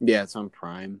too? Yeah, it's on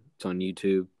Prime. It's on YouTube.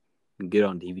 You can get it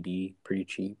on DVD, pretty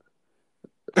cheap.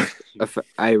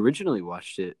 I originally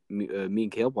watched it. Me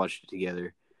and Caleb watched it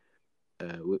together.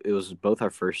 It was both our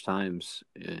first times.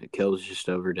 Caleb was just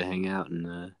over to hang out,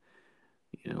 and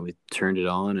we turned it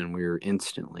on, and we were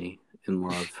instantly in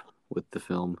love with the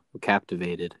film,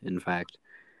 captivated. In fact,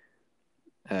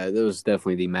 that was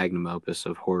definitely the magnum opus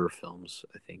of horror films,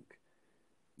 I think.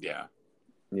 Yeah.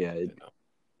 Yeah,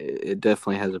 it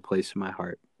definitely has a place in my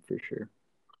heart, for sure.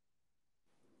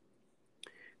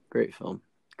 Great film.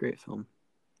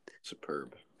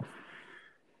 Superb.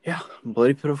 Yeah,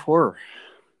 Bloody Pit of Horror.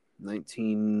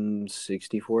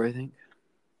 1964, I think.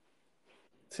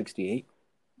 68.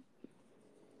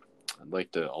 I'd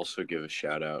like to also give a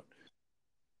shout out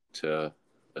to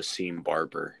Asim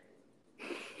Barber.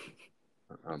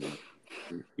 Um,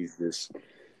 he's this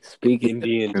Speaking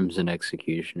Indian, of Crimson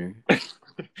Executioner, he's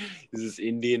this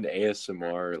Indian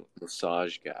ASMR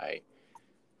massage guy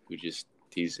who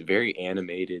he's very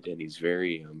animated and he's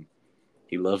very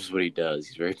he loves what he does.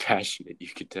 He's very passionate. You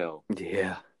could tell.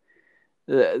 yeah,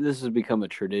 this has become a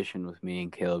tradition with me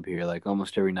and Caleb here. Like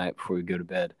almost every night before we go to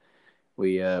bed,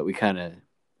 we kind of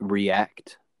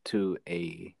react to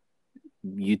a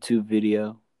YouTube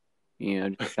video.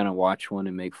 Just kind of watch one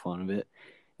and make fun of it.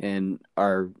 And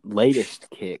our latest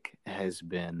kick has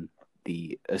been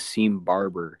the Asim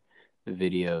Barber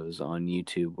videos on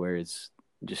YouTube, where it's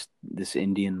just this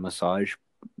Indian massage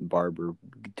barber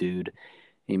dude.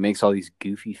 He makes all these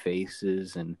goofy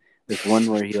faces, and this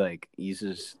one where he like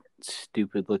uses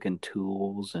stupid looking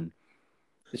tools, and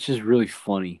it's just really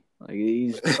funny. Like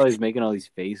he's always making all these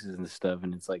faces and stuff,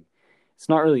 and it's like it's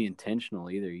not really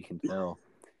intentional either. You can tell.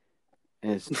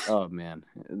 And oh man,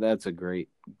 that's a great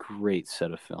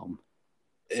set of film.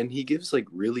 And he gives like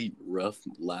really rough,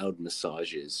 loud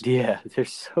massages. Yeah, they're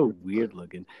so weird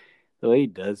looking. The way he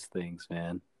does things,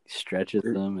 man. He stretches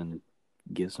them and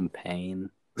gives them pain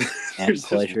and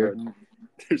pleasure.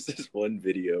 There's this one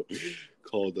video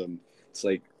called it's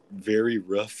like Very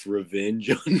Rough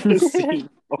Revenge on the Scene.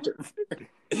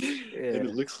 And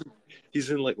it looks like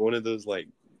he's in like one of those like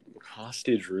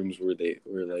hostage rooms where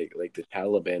like the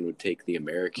Taliban would take the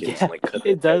Americans and like cut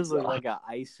it does look like an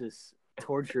ISIS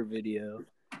torture video.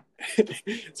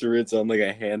 So it's on like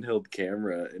a handheld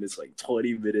camera and it's like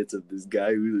 20 minutes of this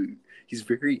guy who he's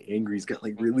very angry. He's got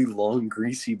like really long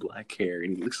greasy black hair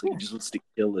and he looks like he just wants to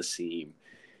kill Asim.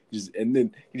 And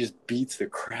then he just beats the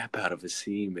crap out of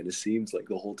Asim, and Asim's like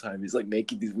the whole time he's like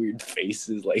making these weird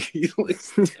faces, like he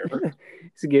looks terrible.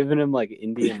 He's giving him like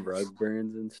Indian rug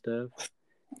burns and stuff.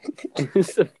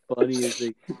 It's the funniest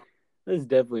thing. That's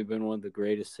definitely been one of the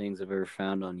greatest things I've ever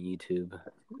found on YouTube.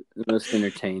 The most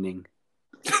entertaining.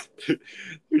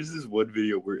 There's this one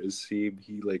video where Asim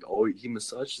he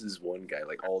massages this one guy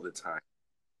like all the time,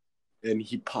 and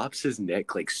he pops his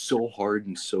neck like so hard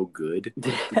and so good.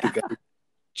 The guy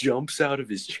jumps out of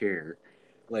his chair,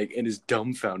 like, and is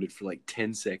dumbfounded for like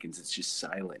 10 seconds. It's just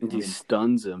silent. And he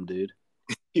stuns him, dude.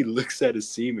 He looks at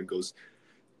Asim and goes,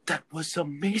 "That was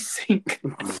amazing."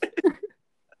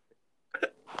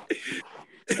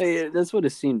 Hey, that's what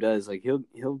Asim does. Like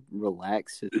he'll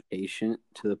relax his patient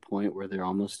to the point where they're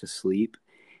almost asleep,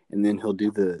 and then he'll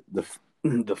do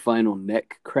the final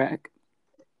neck crack,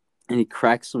 and he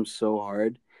cracks them so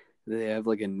hard that they have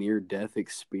like a near death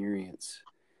experience,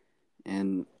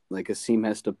 and like Asim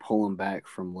has to pull him back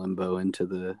from limbo into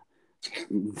the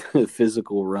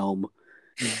physical realm.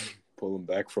 Pull him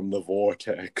back from the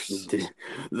vortex.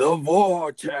 The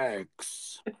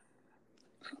vortex.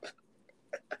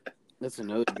 That's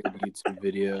another good YouTube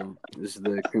video. This is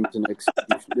the Crimson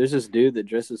Executioner. There's this dude that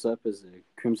dresses up as a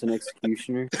Crimson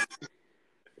Executioner,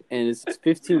 and it's a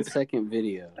 15-second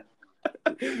video.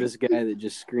 This guy that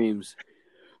just screams,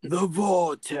 "The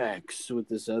vortex," with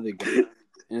this other guy.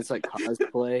 And it's like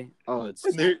cosplay. Oh, it's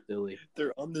so silly.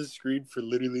 They're on the screen for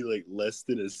literally like less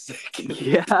than a second.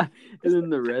 Yeah, and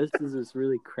then the rest is this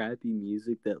really crappy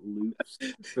music that loops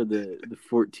for the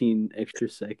 14 extra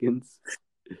seconds.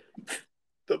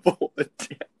 The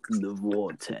vortex. The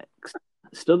vortex. I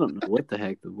still don't know what the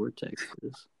heck the vortex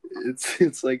is.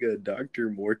 It's like a Dr.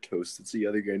 Mortos. It's the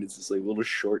other guy, and it's this like little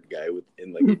short guy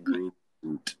in like a green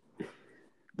suit.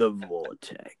 The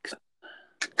vortex.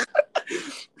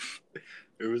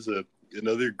 There was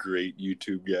another great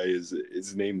YouTube guy.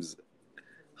 His name's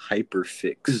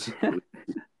Hyperfix with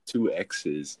 2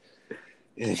 X's.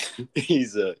 And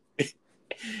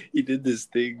he did this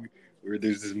thing where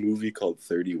there's this movie called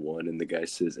 31, and the guy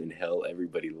says, "In hell,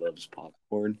 everybody loves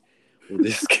popcorn." Well,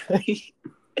 this guy,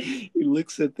 he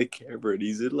looks at the camera, and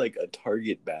he's in like a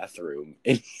Target bathroom,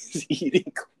 and he's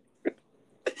eating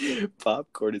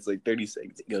popcorn. It's like 30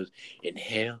 seconds. He goes, "In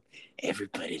hell,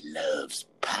 everybody loves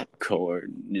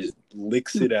popcorn." And just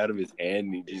licks it out of his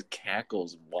hand, and he just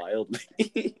cackles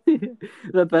wildly.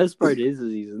 The best part is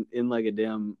he's in like a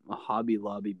damn Hobby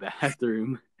Lobby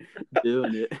bathroom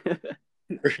doing it.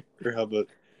 Or how about,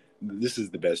 this is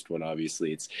the best one,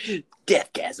 obviously. It's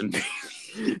Deathgasm,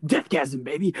 baby. Deathgasm,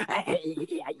 baby.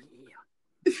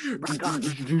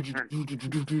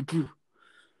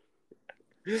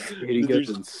 He goes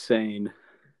insane.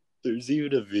 There's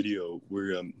even a video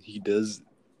where he does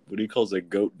what he calls a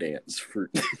goat dance for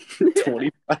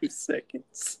 25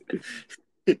 seconds.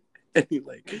 And he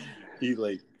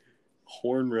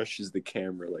horn rushes the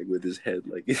camera like with his head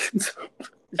like it's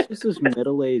just this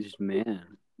middle-aged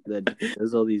man that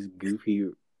does all these goofy,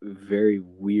 very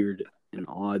weird and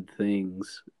odd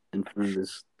things in front of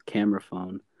this camera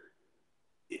phone.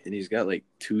 And he's got like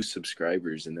 2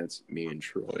 subscribers, and that's me and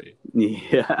Troy.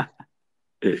 Yeah.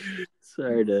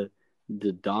 Sorry to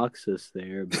dox us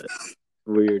there, but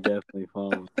we're definitely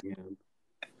following him.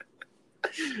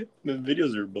 The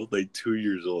videos are both like 2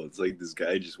 years old. It's like this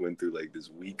guy just went through like this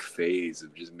weak phase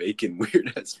of just making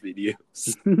weird ass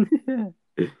videos.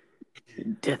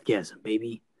 Deathgasm,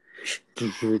 baby.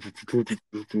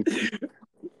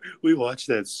 We watched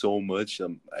that so much.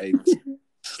 I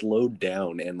slowed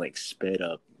down and like sped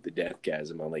up the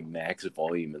Deathgasm on like max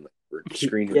volume and like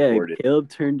screen recorded. Caleb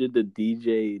turned into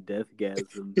DJ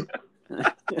Deathgasm.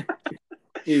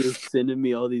 He was sending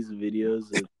me all these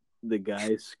videos of the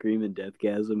guy screaming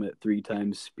Deathgasm at 3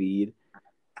 times speed.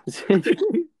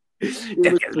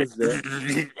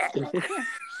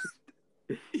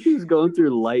 He was going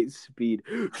through light speed.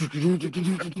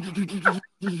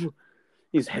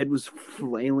 His head was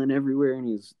flailing everywhere and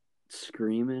he's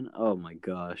screaming. Oh my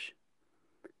gosh.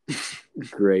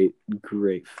 Great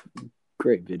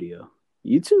video.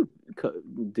 YouTube,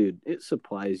 dude, it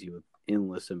supplies you with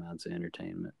endless amounts of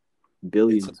entertainment.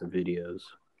 Billions of videos.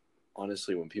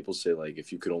 Honestly, when people say like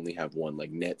if you could only have one,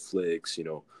 like Netflix,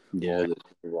 all this,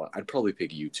 I'd probably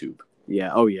pick YouTube.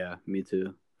 Yeah, oh yeah, me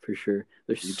too, for sure.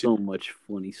 There's YouTube. So much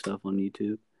funny stuff on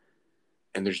YouTube.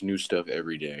 And there's new stuff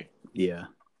every day. Yeah,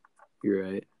 you're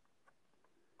right.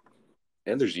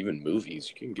 And there's even movies.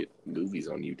 You can get movies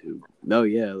on YouTube. Oh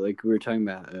yeah, like we were talking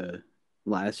about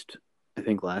last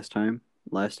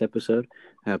episode,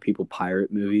 how people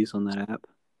pirate movies on that app.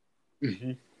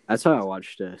 Mm-hmm. That's how I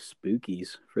watched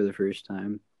Spookies for the first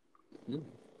time. Mm.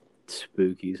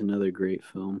 Spookies, another great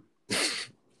film.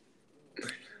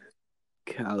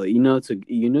 Golly,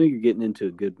 you're getting into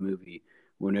a good movie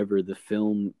whenever the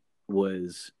film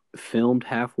was filmed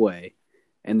halfway,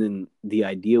 and then the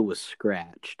idea was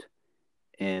scratched,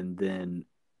 and then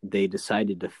they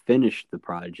decided to finish the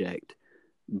project,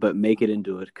 but make it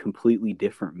into a completely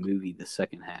different movie the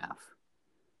second half.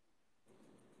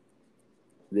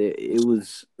 It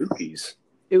was Spookies.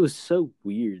 It was so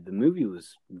weird. The movie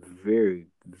was very,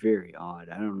 very odd.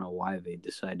 I don't know why they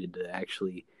decided to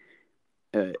actually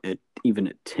even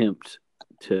attempt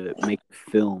to make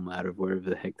a film out of whatever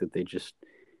the heck that they just,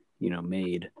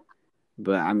 made.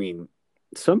 But, I mean,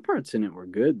 some parts in it were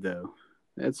good, though.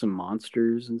 They had some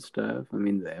monsters and stuff. I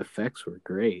mean, the effects were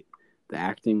great. The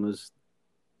acting was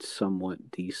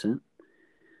somewhat decent.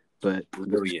 But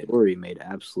the story made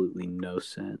absolutely no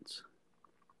sense.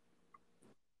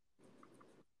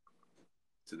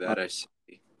 To that I say,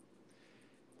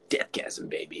 Deathgasm,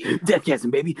 baby.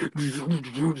 Deathgasm, baby.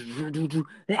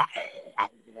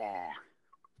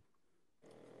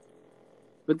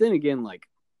 But then again, like,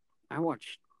 I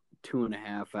watched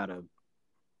 2.5 out of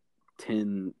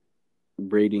 10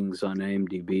 ratings on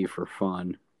IMDb for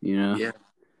fun, Yeah,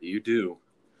 you do.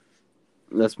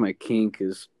 That's my kink,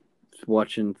 is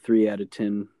watching 3 out of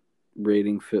 10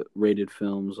 rated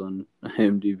films on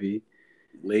IMDb.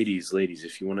 Ladies,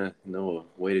 if you want to know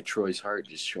a way to Troy's heart,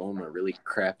 just show him a really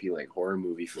crappy like horror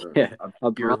movie from a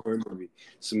horror movie,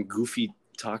 some goofy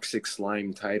toxic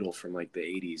slime title from like the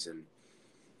 80s, and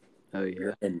oh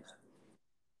yeah, and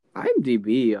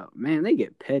IMDb, man, they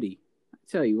get petty. I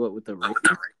tell you what, with the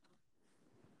ratings,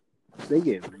 they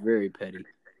get very petty.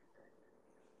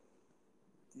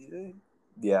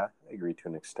 Yeah, I agree to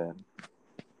an extent,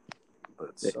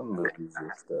 but some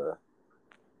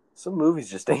movies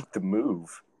just ain't the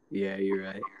move. Yeah, you're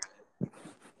right.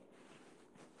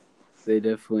 They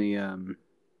definitely, I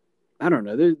don't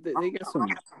know. They got some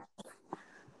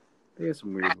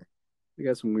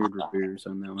weird reviews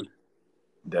on that one.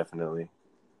 Definitely.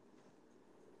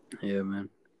 Yeah, man.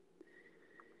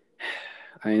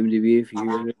 IMDb, if you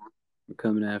hear it, we're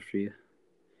coming after you.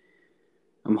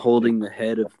 I'm holding the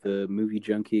head of the Movie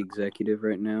Junkie executive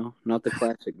right now, not the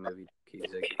classic Movie Junkie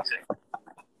executive.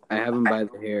 I have him by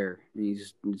the hair.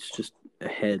 It's just a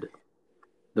head.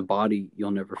 The body,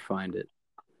 you'll never find it.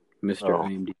 Mr.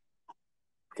 IMDb.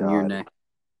 In your neck.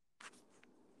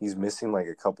 He's missing like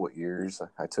a couple of ears.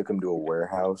 I took him to a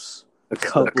warehouse. A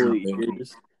couple of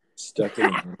ears? Stuck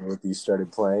in the room. He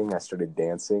started playing. I started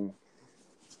dancing.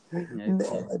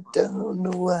 No, I don't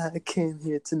know why I came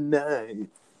here tonight.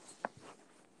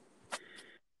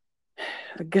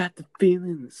 I got the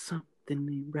feeling that something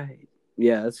ain't right.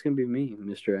 Yeah, that's going to be me,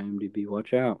 Mr. IMDb.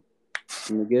 Watch out.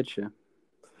 I'm going to get you.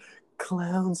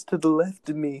 Clowns to the left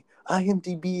of me,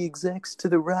 IMDb execs to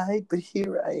the right, but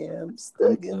here I am,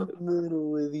 stuck in the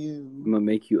middle with you. I'm going to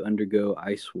make you undergo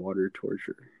ice water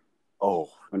torture.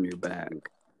 Oh. On your back.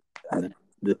 And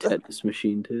the tetanus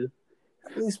machine, too.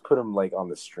 At least put him, like, on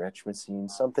the stretch machine,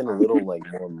 something a little, like,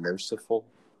 more merciful.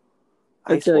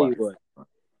 I tell you what.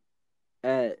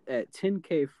 at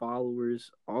 10K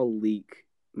followers, I'll leak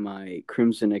my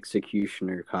Crimson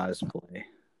Executioner cosplay.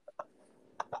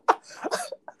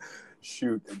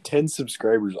 Shoot, 10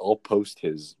 subscribers, I'll post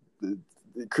his the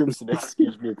Crimson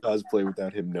Executioner cosplay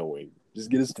without him knowing. Just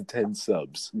get us to 10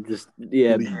 subs. Please.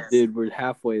 Dude, we're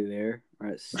halfway there.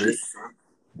 We're at 6.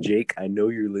 Jake, I know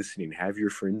you're listening. Have your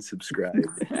friends subscribe.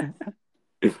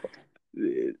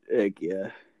 Heck yeah.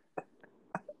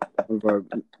 One of our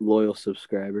loyal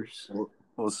subscribers.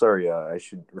 Well, sorry, I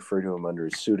should refer to him under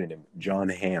his pseudonym, John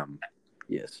Hamm.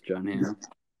 Yes, John Hamm,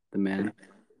 the man.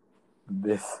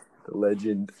 The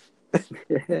legend.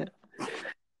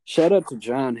 Shout out to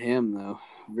John Hamm, though.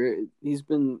 He's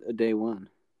been a day one.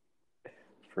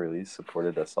 Really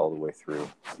supported us all the way through.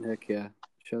 Heck yeah.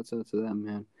 Shouts out to that,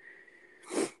 man.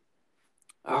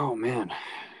 Oh, man.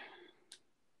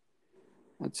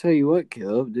 I'll tell you what,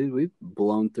 Caleb, dude, we've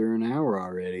blown through an hour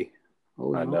already.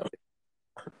 Holy I know.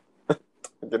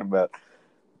 Talking about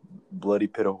Bloody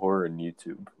Pit of Horror and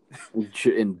YouTube.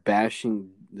 And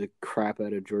bashing the crap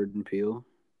out of Jordan Peele.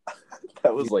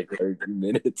 That was like 30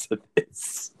 minutes of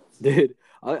this. Dude,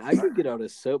 I could get out a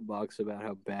soapbox about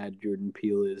how bad Jordan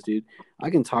Peele is, dude. I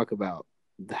can talk about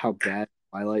how bad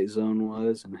Twilight Zone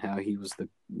was and how he was the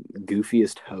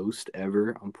goofiest host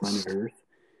ever on planet Earth.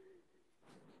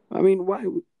 I mean, why?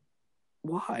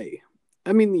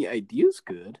 I mean, the idea's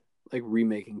good, like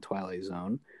remaking Twilight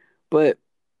Zone, but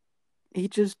he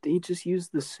just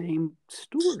used the same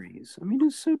stories. I mean,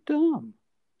 it's so dumb.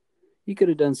 You could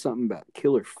have done something about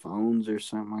killer phones or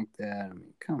something like that. I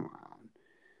mean, come on.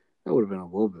 That would have been a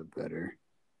little bit better.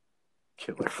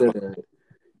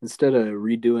 Instead of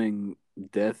redoing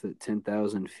Death at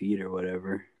 10,000 feet or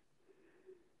whatever.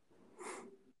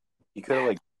 You could have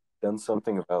like done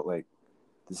something about like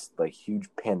this like huge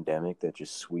pandemic that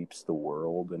just sweeps the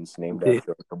world and it's named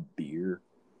after like a beer.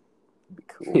 It'd be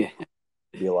cool. Yeah.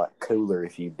 It'd be a lot cooler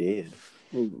if you did.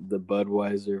 The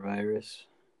Budweiser virus.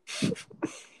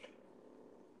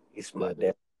 It's my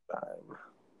death time.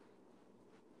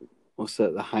 What's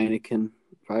that? The Heineken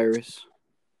virus?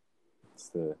 It's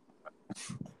the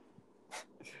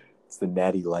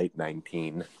Natty Light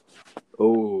 19.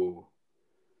 Oh.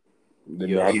 The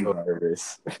Natty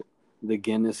virus. The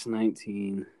Guinness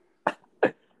 19.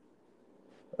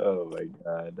 Oh my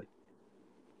god.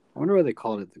 I wonder why they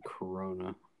called it the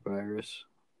coronavirus.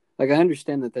 Like, I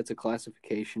understand that that's a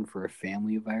classification for a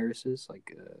family of viruses,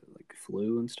 like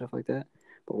flu and stuff like that.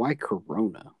 But why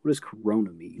corona? What does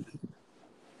corona mean?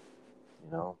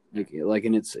 You know, like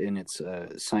in its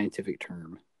scientific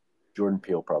term. Jordan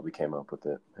Peele probably came up with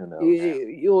it. Who knows?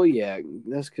 Yeah,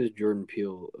 that's because Jordan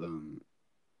Peele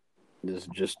is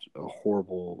just a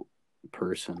horrible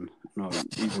person,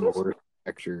 even worse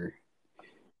actor.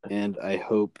 And I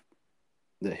hope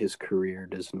that his career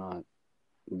does not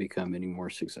become any more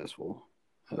successful.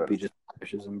 I hope he just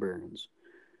crashes and burns.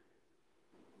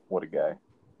 What a guy.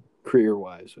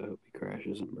 Career-wise, I hope he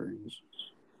crashes and burns.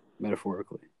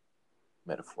 Metaphorically.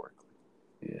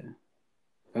 Yeah.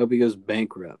 I hope he goes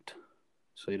bankrupt.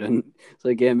 So he doesn't. So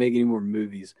I can't make any more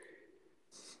movies.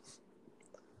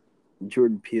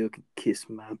 Jordan Peele could kiss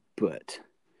my butt.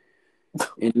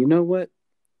 And you know what?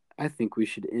 I think we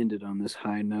should end it on this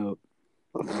high note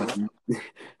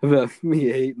about me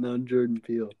hating on Jordan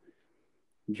Peele.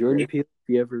 Jordan Peele, if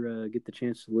you ever get the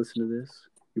chance to listen to this,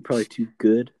 you're probably too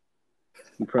good.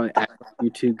 You probably act like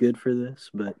you're too good for this,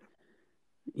 but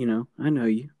you know, I know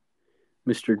you,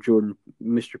 Mr.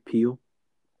 Peele,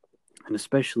 and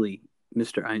especially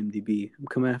Mr. IMDb. I'm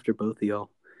coming after both of y'all.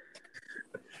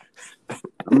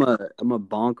 I'm gonna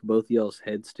bonk both of y'all's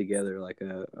heads together like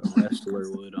a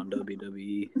wrestler would on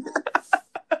WWE.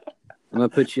 I'm gonna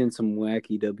put you in some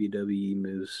wacky WWE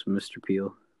moves, Mr.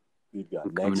 Peele. We've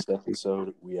got next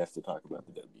episode. We have to talk about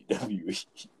the WWE.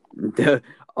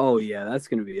 Oh yeah, that's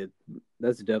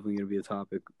definitely gonna be a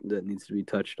topic that needs to be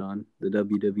touched on. The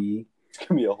WWE. It's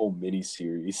gonna be a whole mini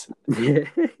series.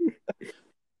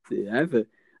 Yeah,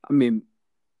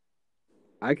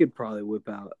 I could probably whip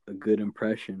out a good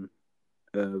impression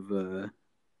of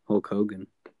Hulk Hogan.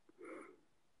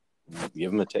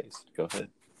 Give him a taste. Go ahead.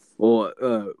 Well,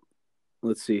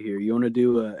 let's see here. You want to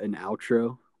do an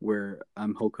outro where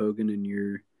I'm Hulk Hogan and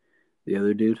you're the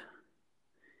other dude?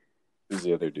 Who's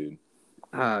the other dude?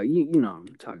 You know what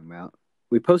I'm talking about.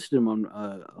 We posted him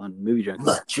on Movie Junkie.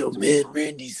 Macho Man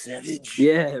Randy Savage.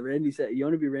 Yeah, Randy Savage. You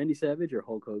want to be Randy Savage or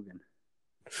Hulk Hogan?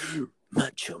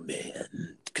 Macho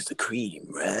Man, because the cream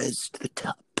rises to the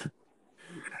top.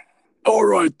 All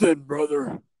right then,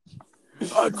 brother.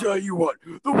 I tell you what,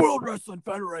 the World Wrestling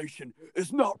Federation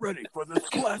is not ready for this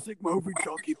classic Movie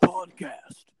Junkie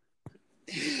podcast.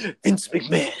 Vince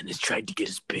McMahon has tried to get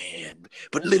us banned,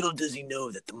 but little does he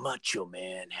know that the Macho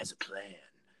Man has a plan.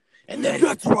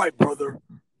 That's right, brother.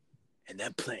 And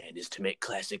that plan is to make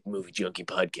Classic Movie Junkie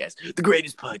Podcast the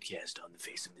greatest podcast on the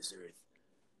face of this earth,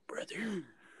 brother.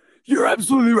 You're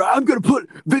absolutely right. I'm going to put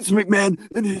Vince McMahon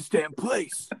in his damn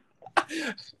place.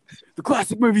 The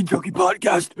Classic Movie Junkie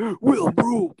Podcast will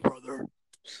rule, brother.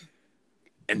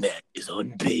 And that is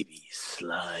on Baby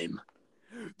Slime.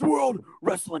 The World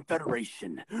Wrestling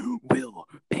Federation will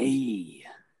pay.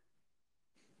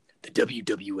 The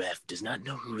WWF does not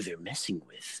know who they're messing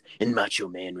with in Macho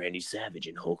Man Randy Savage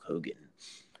and Hulk Hogan.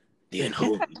 The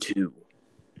Unholy, too.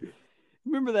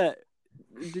 Remember that?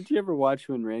 Did you ever watch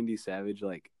when Randy Savage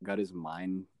got his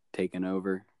mind taken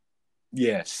over?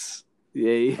 Yes.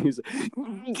 Yeah, he was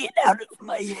like, "Get out of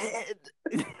my head."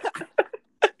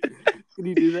 Can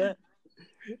you do that?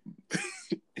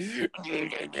 Out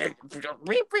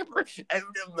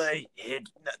of my head,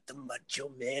 not the Macho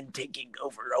Man taking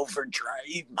over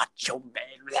overdrive. Macho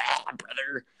Man,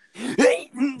 brother. Hey,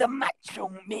 the Macho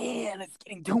Man is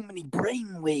getting too many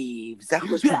brainwaves. That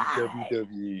was when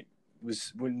WWE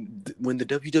was when the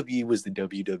WWE was the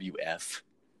WWF.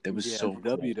 That was so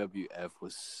cool. WWF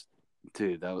was,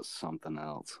 dude, that was something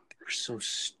else. They were so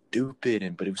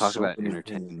stupid, but it was Talk so about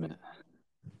entertainment.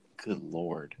 Good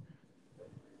Lord.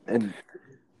 And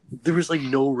there was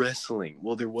no wrestling.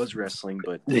 Well, there was wrestling,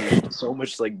 but there was so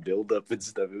much build up and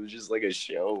stuff. It was just a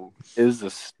show. It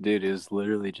was dude. It was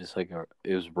literally just it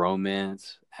was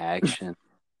romance, action.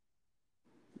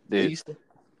 They Dude, used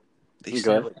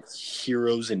to have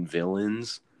heroes and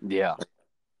villains. yeah.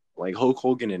 Hulk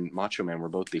Hogan and Macho Man were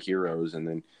both the heroes,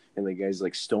 and the guys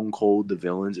Stone Cold, the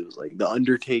villains. It was the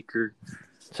Undertaker.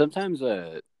 Sometimes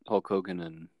Hulk Hogan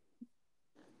and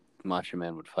Macho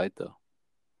Man would fight though.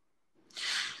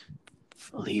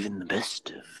 Well, even the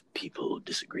best of people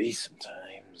disagree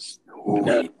sometimes.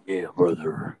 Oh, yeah,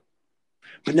 brother.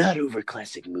 But not over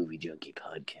Classic Movie Junkie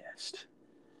Podcast.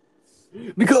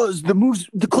 Because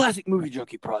the Classic Movie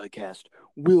Junkie Podcast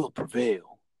will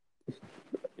prevail.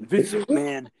 And Vince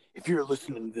McMahon, if you're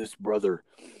listening to this, brother,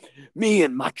 me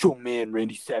and Macho Man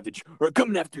Randy Savage are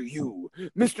coming after you,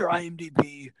 Mr.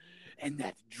 IMDb, and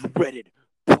that dreaded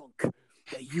punk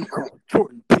that you call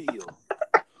Jordan Peele.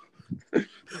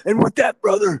 And with that,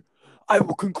 brother, I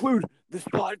will conclude this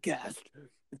podcast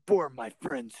for my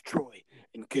friends Troy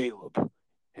and Caleb.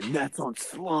 And that's on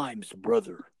Slime's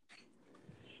brother.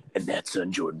 And that's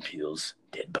on Jordan Peele's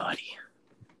dead body.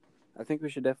 I think we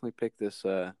should definitely pick this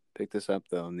up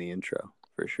though in the intro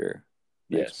for sure.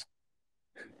 Yes.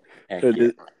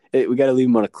 We got to leave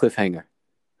him on a cliffhanger.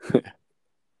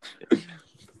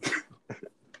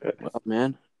 Well,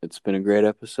 man, it's been a great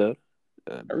episode.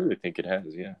 I really think it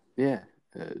has, yeah. Yeah,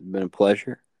 it's been a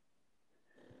pleasure.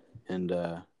 And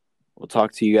we'll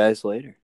talk to you guys later.